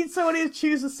actor. You need somebody to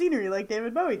choose the scenery like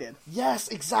David Bowie did. Yes,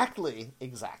 exactly.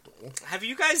 Have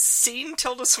you guys seen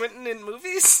Tilda Swinton in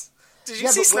movies? Did you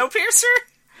see but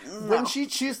Snowpiercer? When she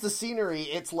chooses the scenery,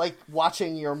 it's like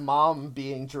watching your mom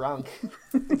being drunk.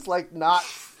 It's like not...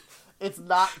 It's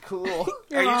not cool.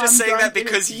 Are you just saying that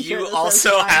because you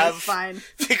also have...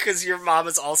 Because your mom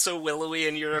is also willowy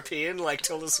and European, like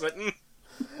Tilda Swinton?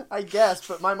 I guess,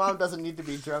 but my mom doesn't need to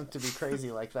be drunk to be crazy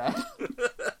like that.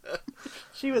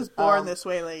 She was born this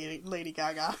way, Lady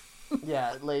Gaga.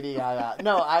 Yeah, Lady Gaga.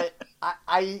 No, I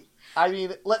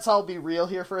mean, let's all be real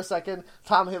here for a second.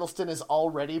 Tom Hiddleston is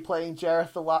already playing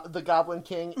Jareth the Goblin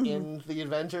King in the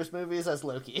Avengers movies as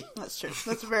Loki. That's true.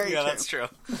 That's very true. Yeah, that's true.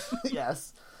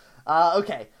 Yes.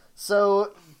 Okay,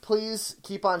 so please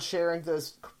keep on sharing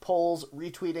those polls.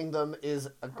 Retweeting them is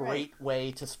a great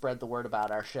way to spread the word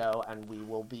about our show, and we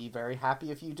will be very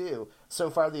happy if you do. So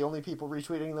far, the only people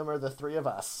retweeting them are the three of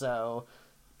us, so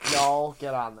y'all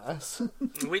get on this.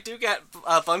 We do get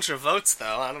a bunch of votes,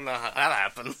 though. I don't know how that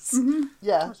happens.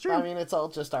 Yeah, I mean, it's all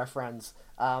just our friends.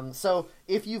 So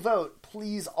if you vote,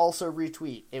 please also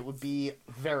retweet. It would be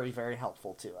very, very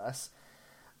helpful to us.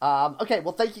 Okay,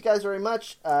 well, thank you guys very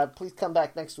much. Please come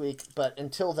back next week, but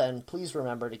until then, please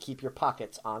remember to keep your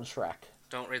pockets on Shrek.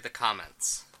 Don't read the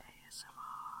comments.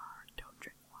 ASMR. Don't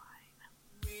drink wine.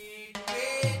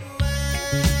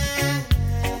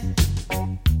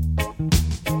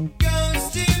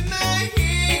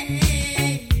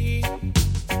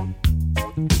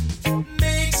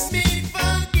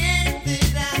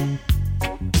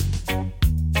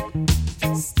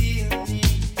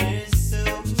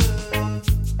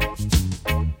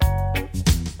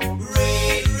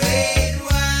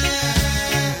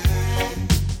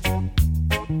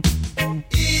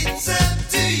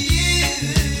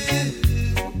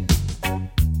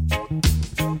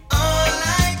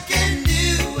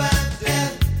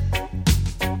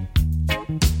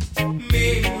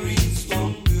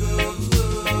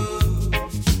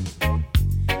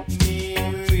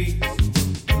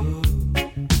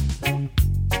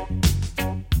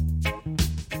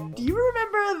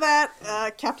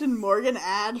 Captain Morgan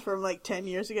ad from like 10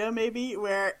 years ago, maybe,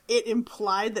 where it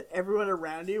implied that everyone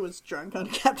around you was drunk on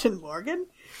Captain Morgan,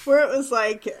 where it was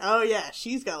like, oh yeah,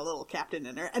 she's got a little captain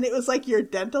in her, and it was like your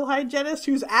dental hygienist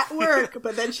who's at work,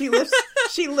 but then she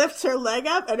lifts her leg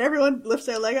up, and everyone lifts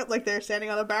their leg up like they're standing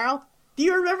on a barrel. Do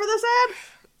you remember this ad?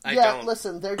 I don't.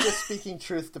 Listen, they're just speaking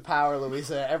truth to power,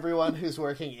 Louisa. Everyone who's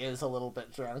working is a little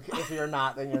bit drunk. If you're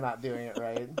not, then you're not doing it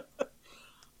right.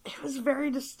 It was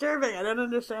very disturbing. I don't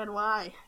understand why.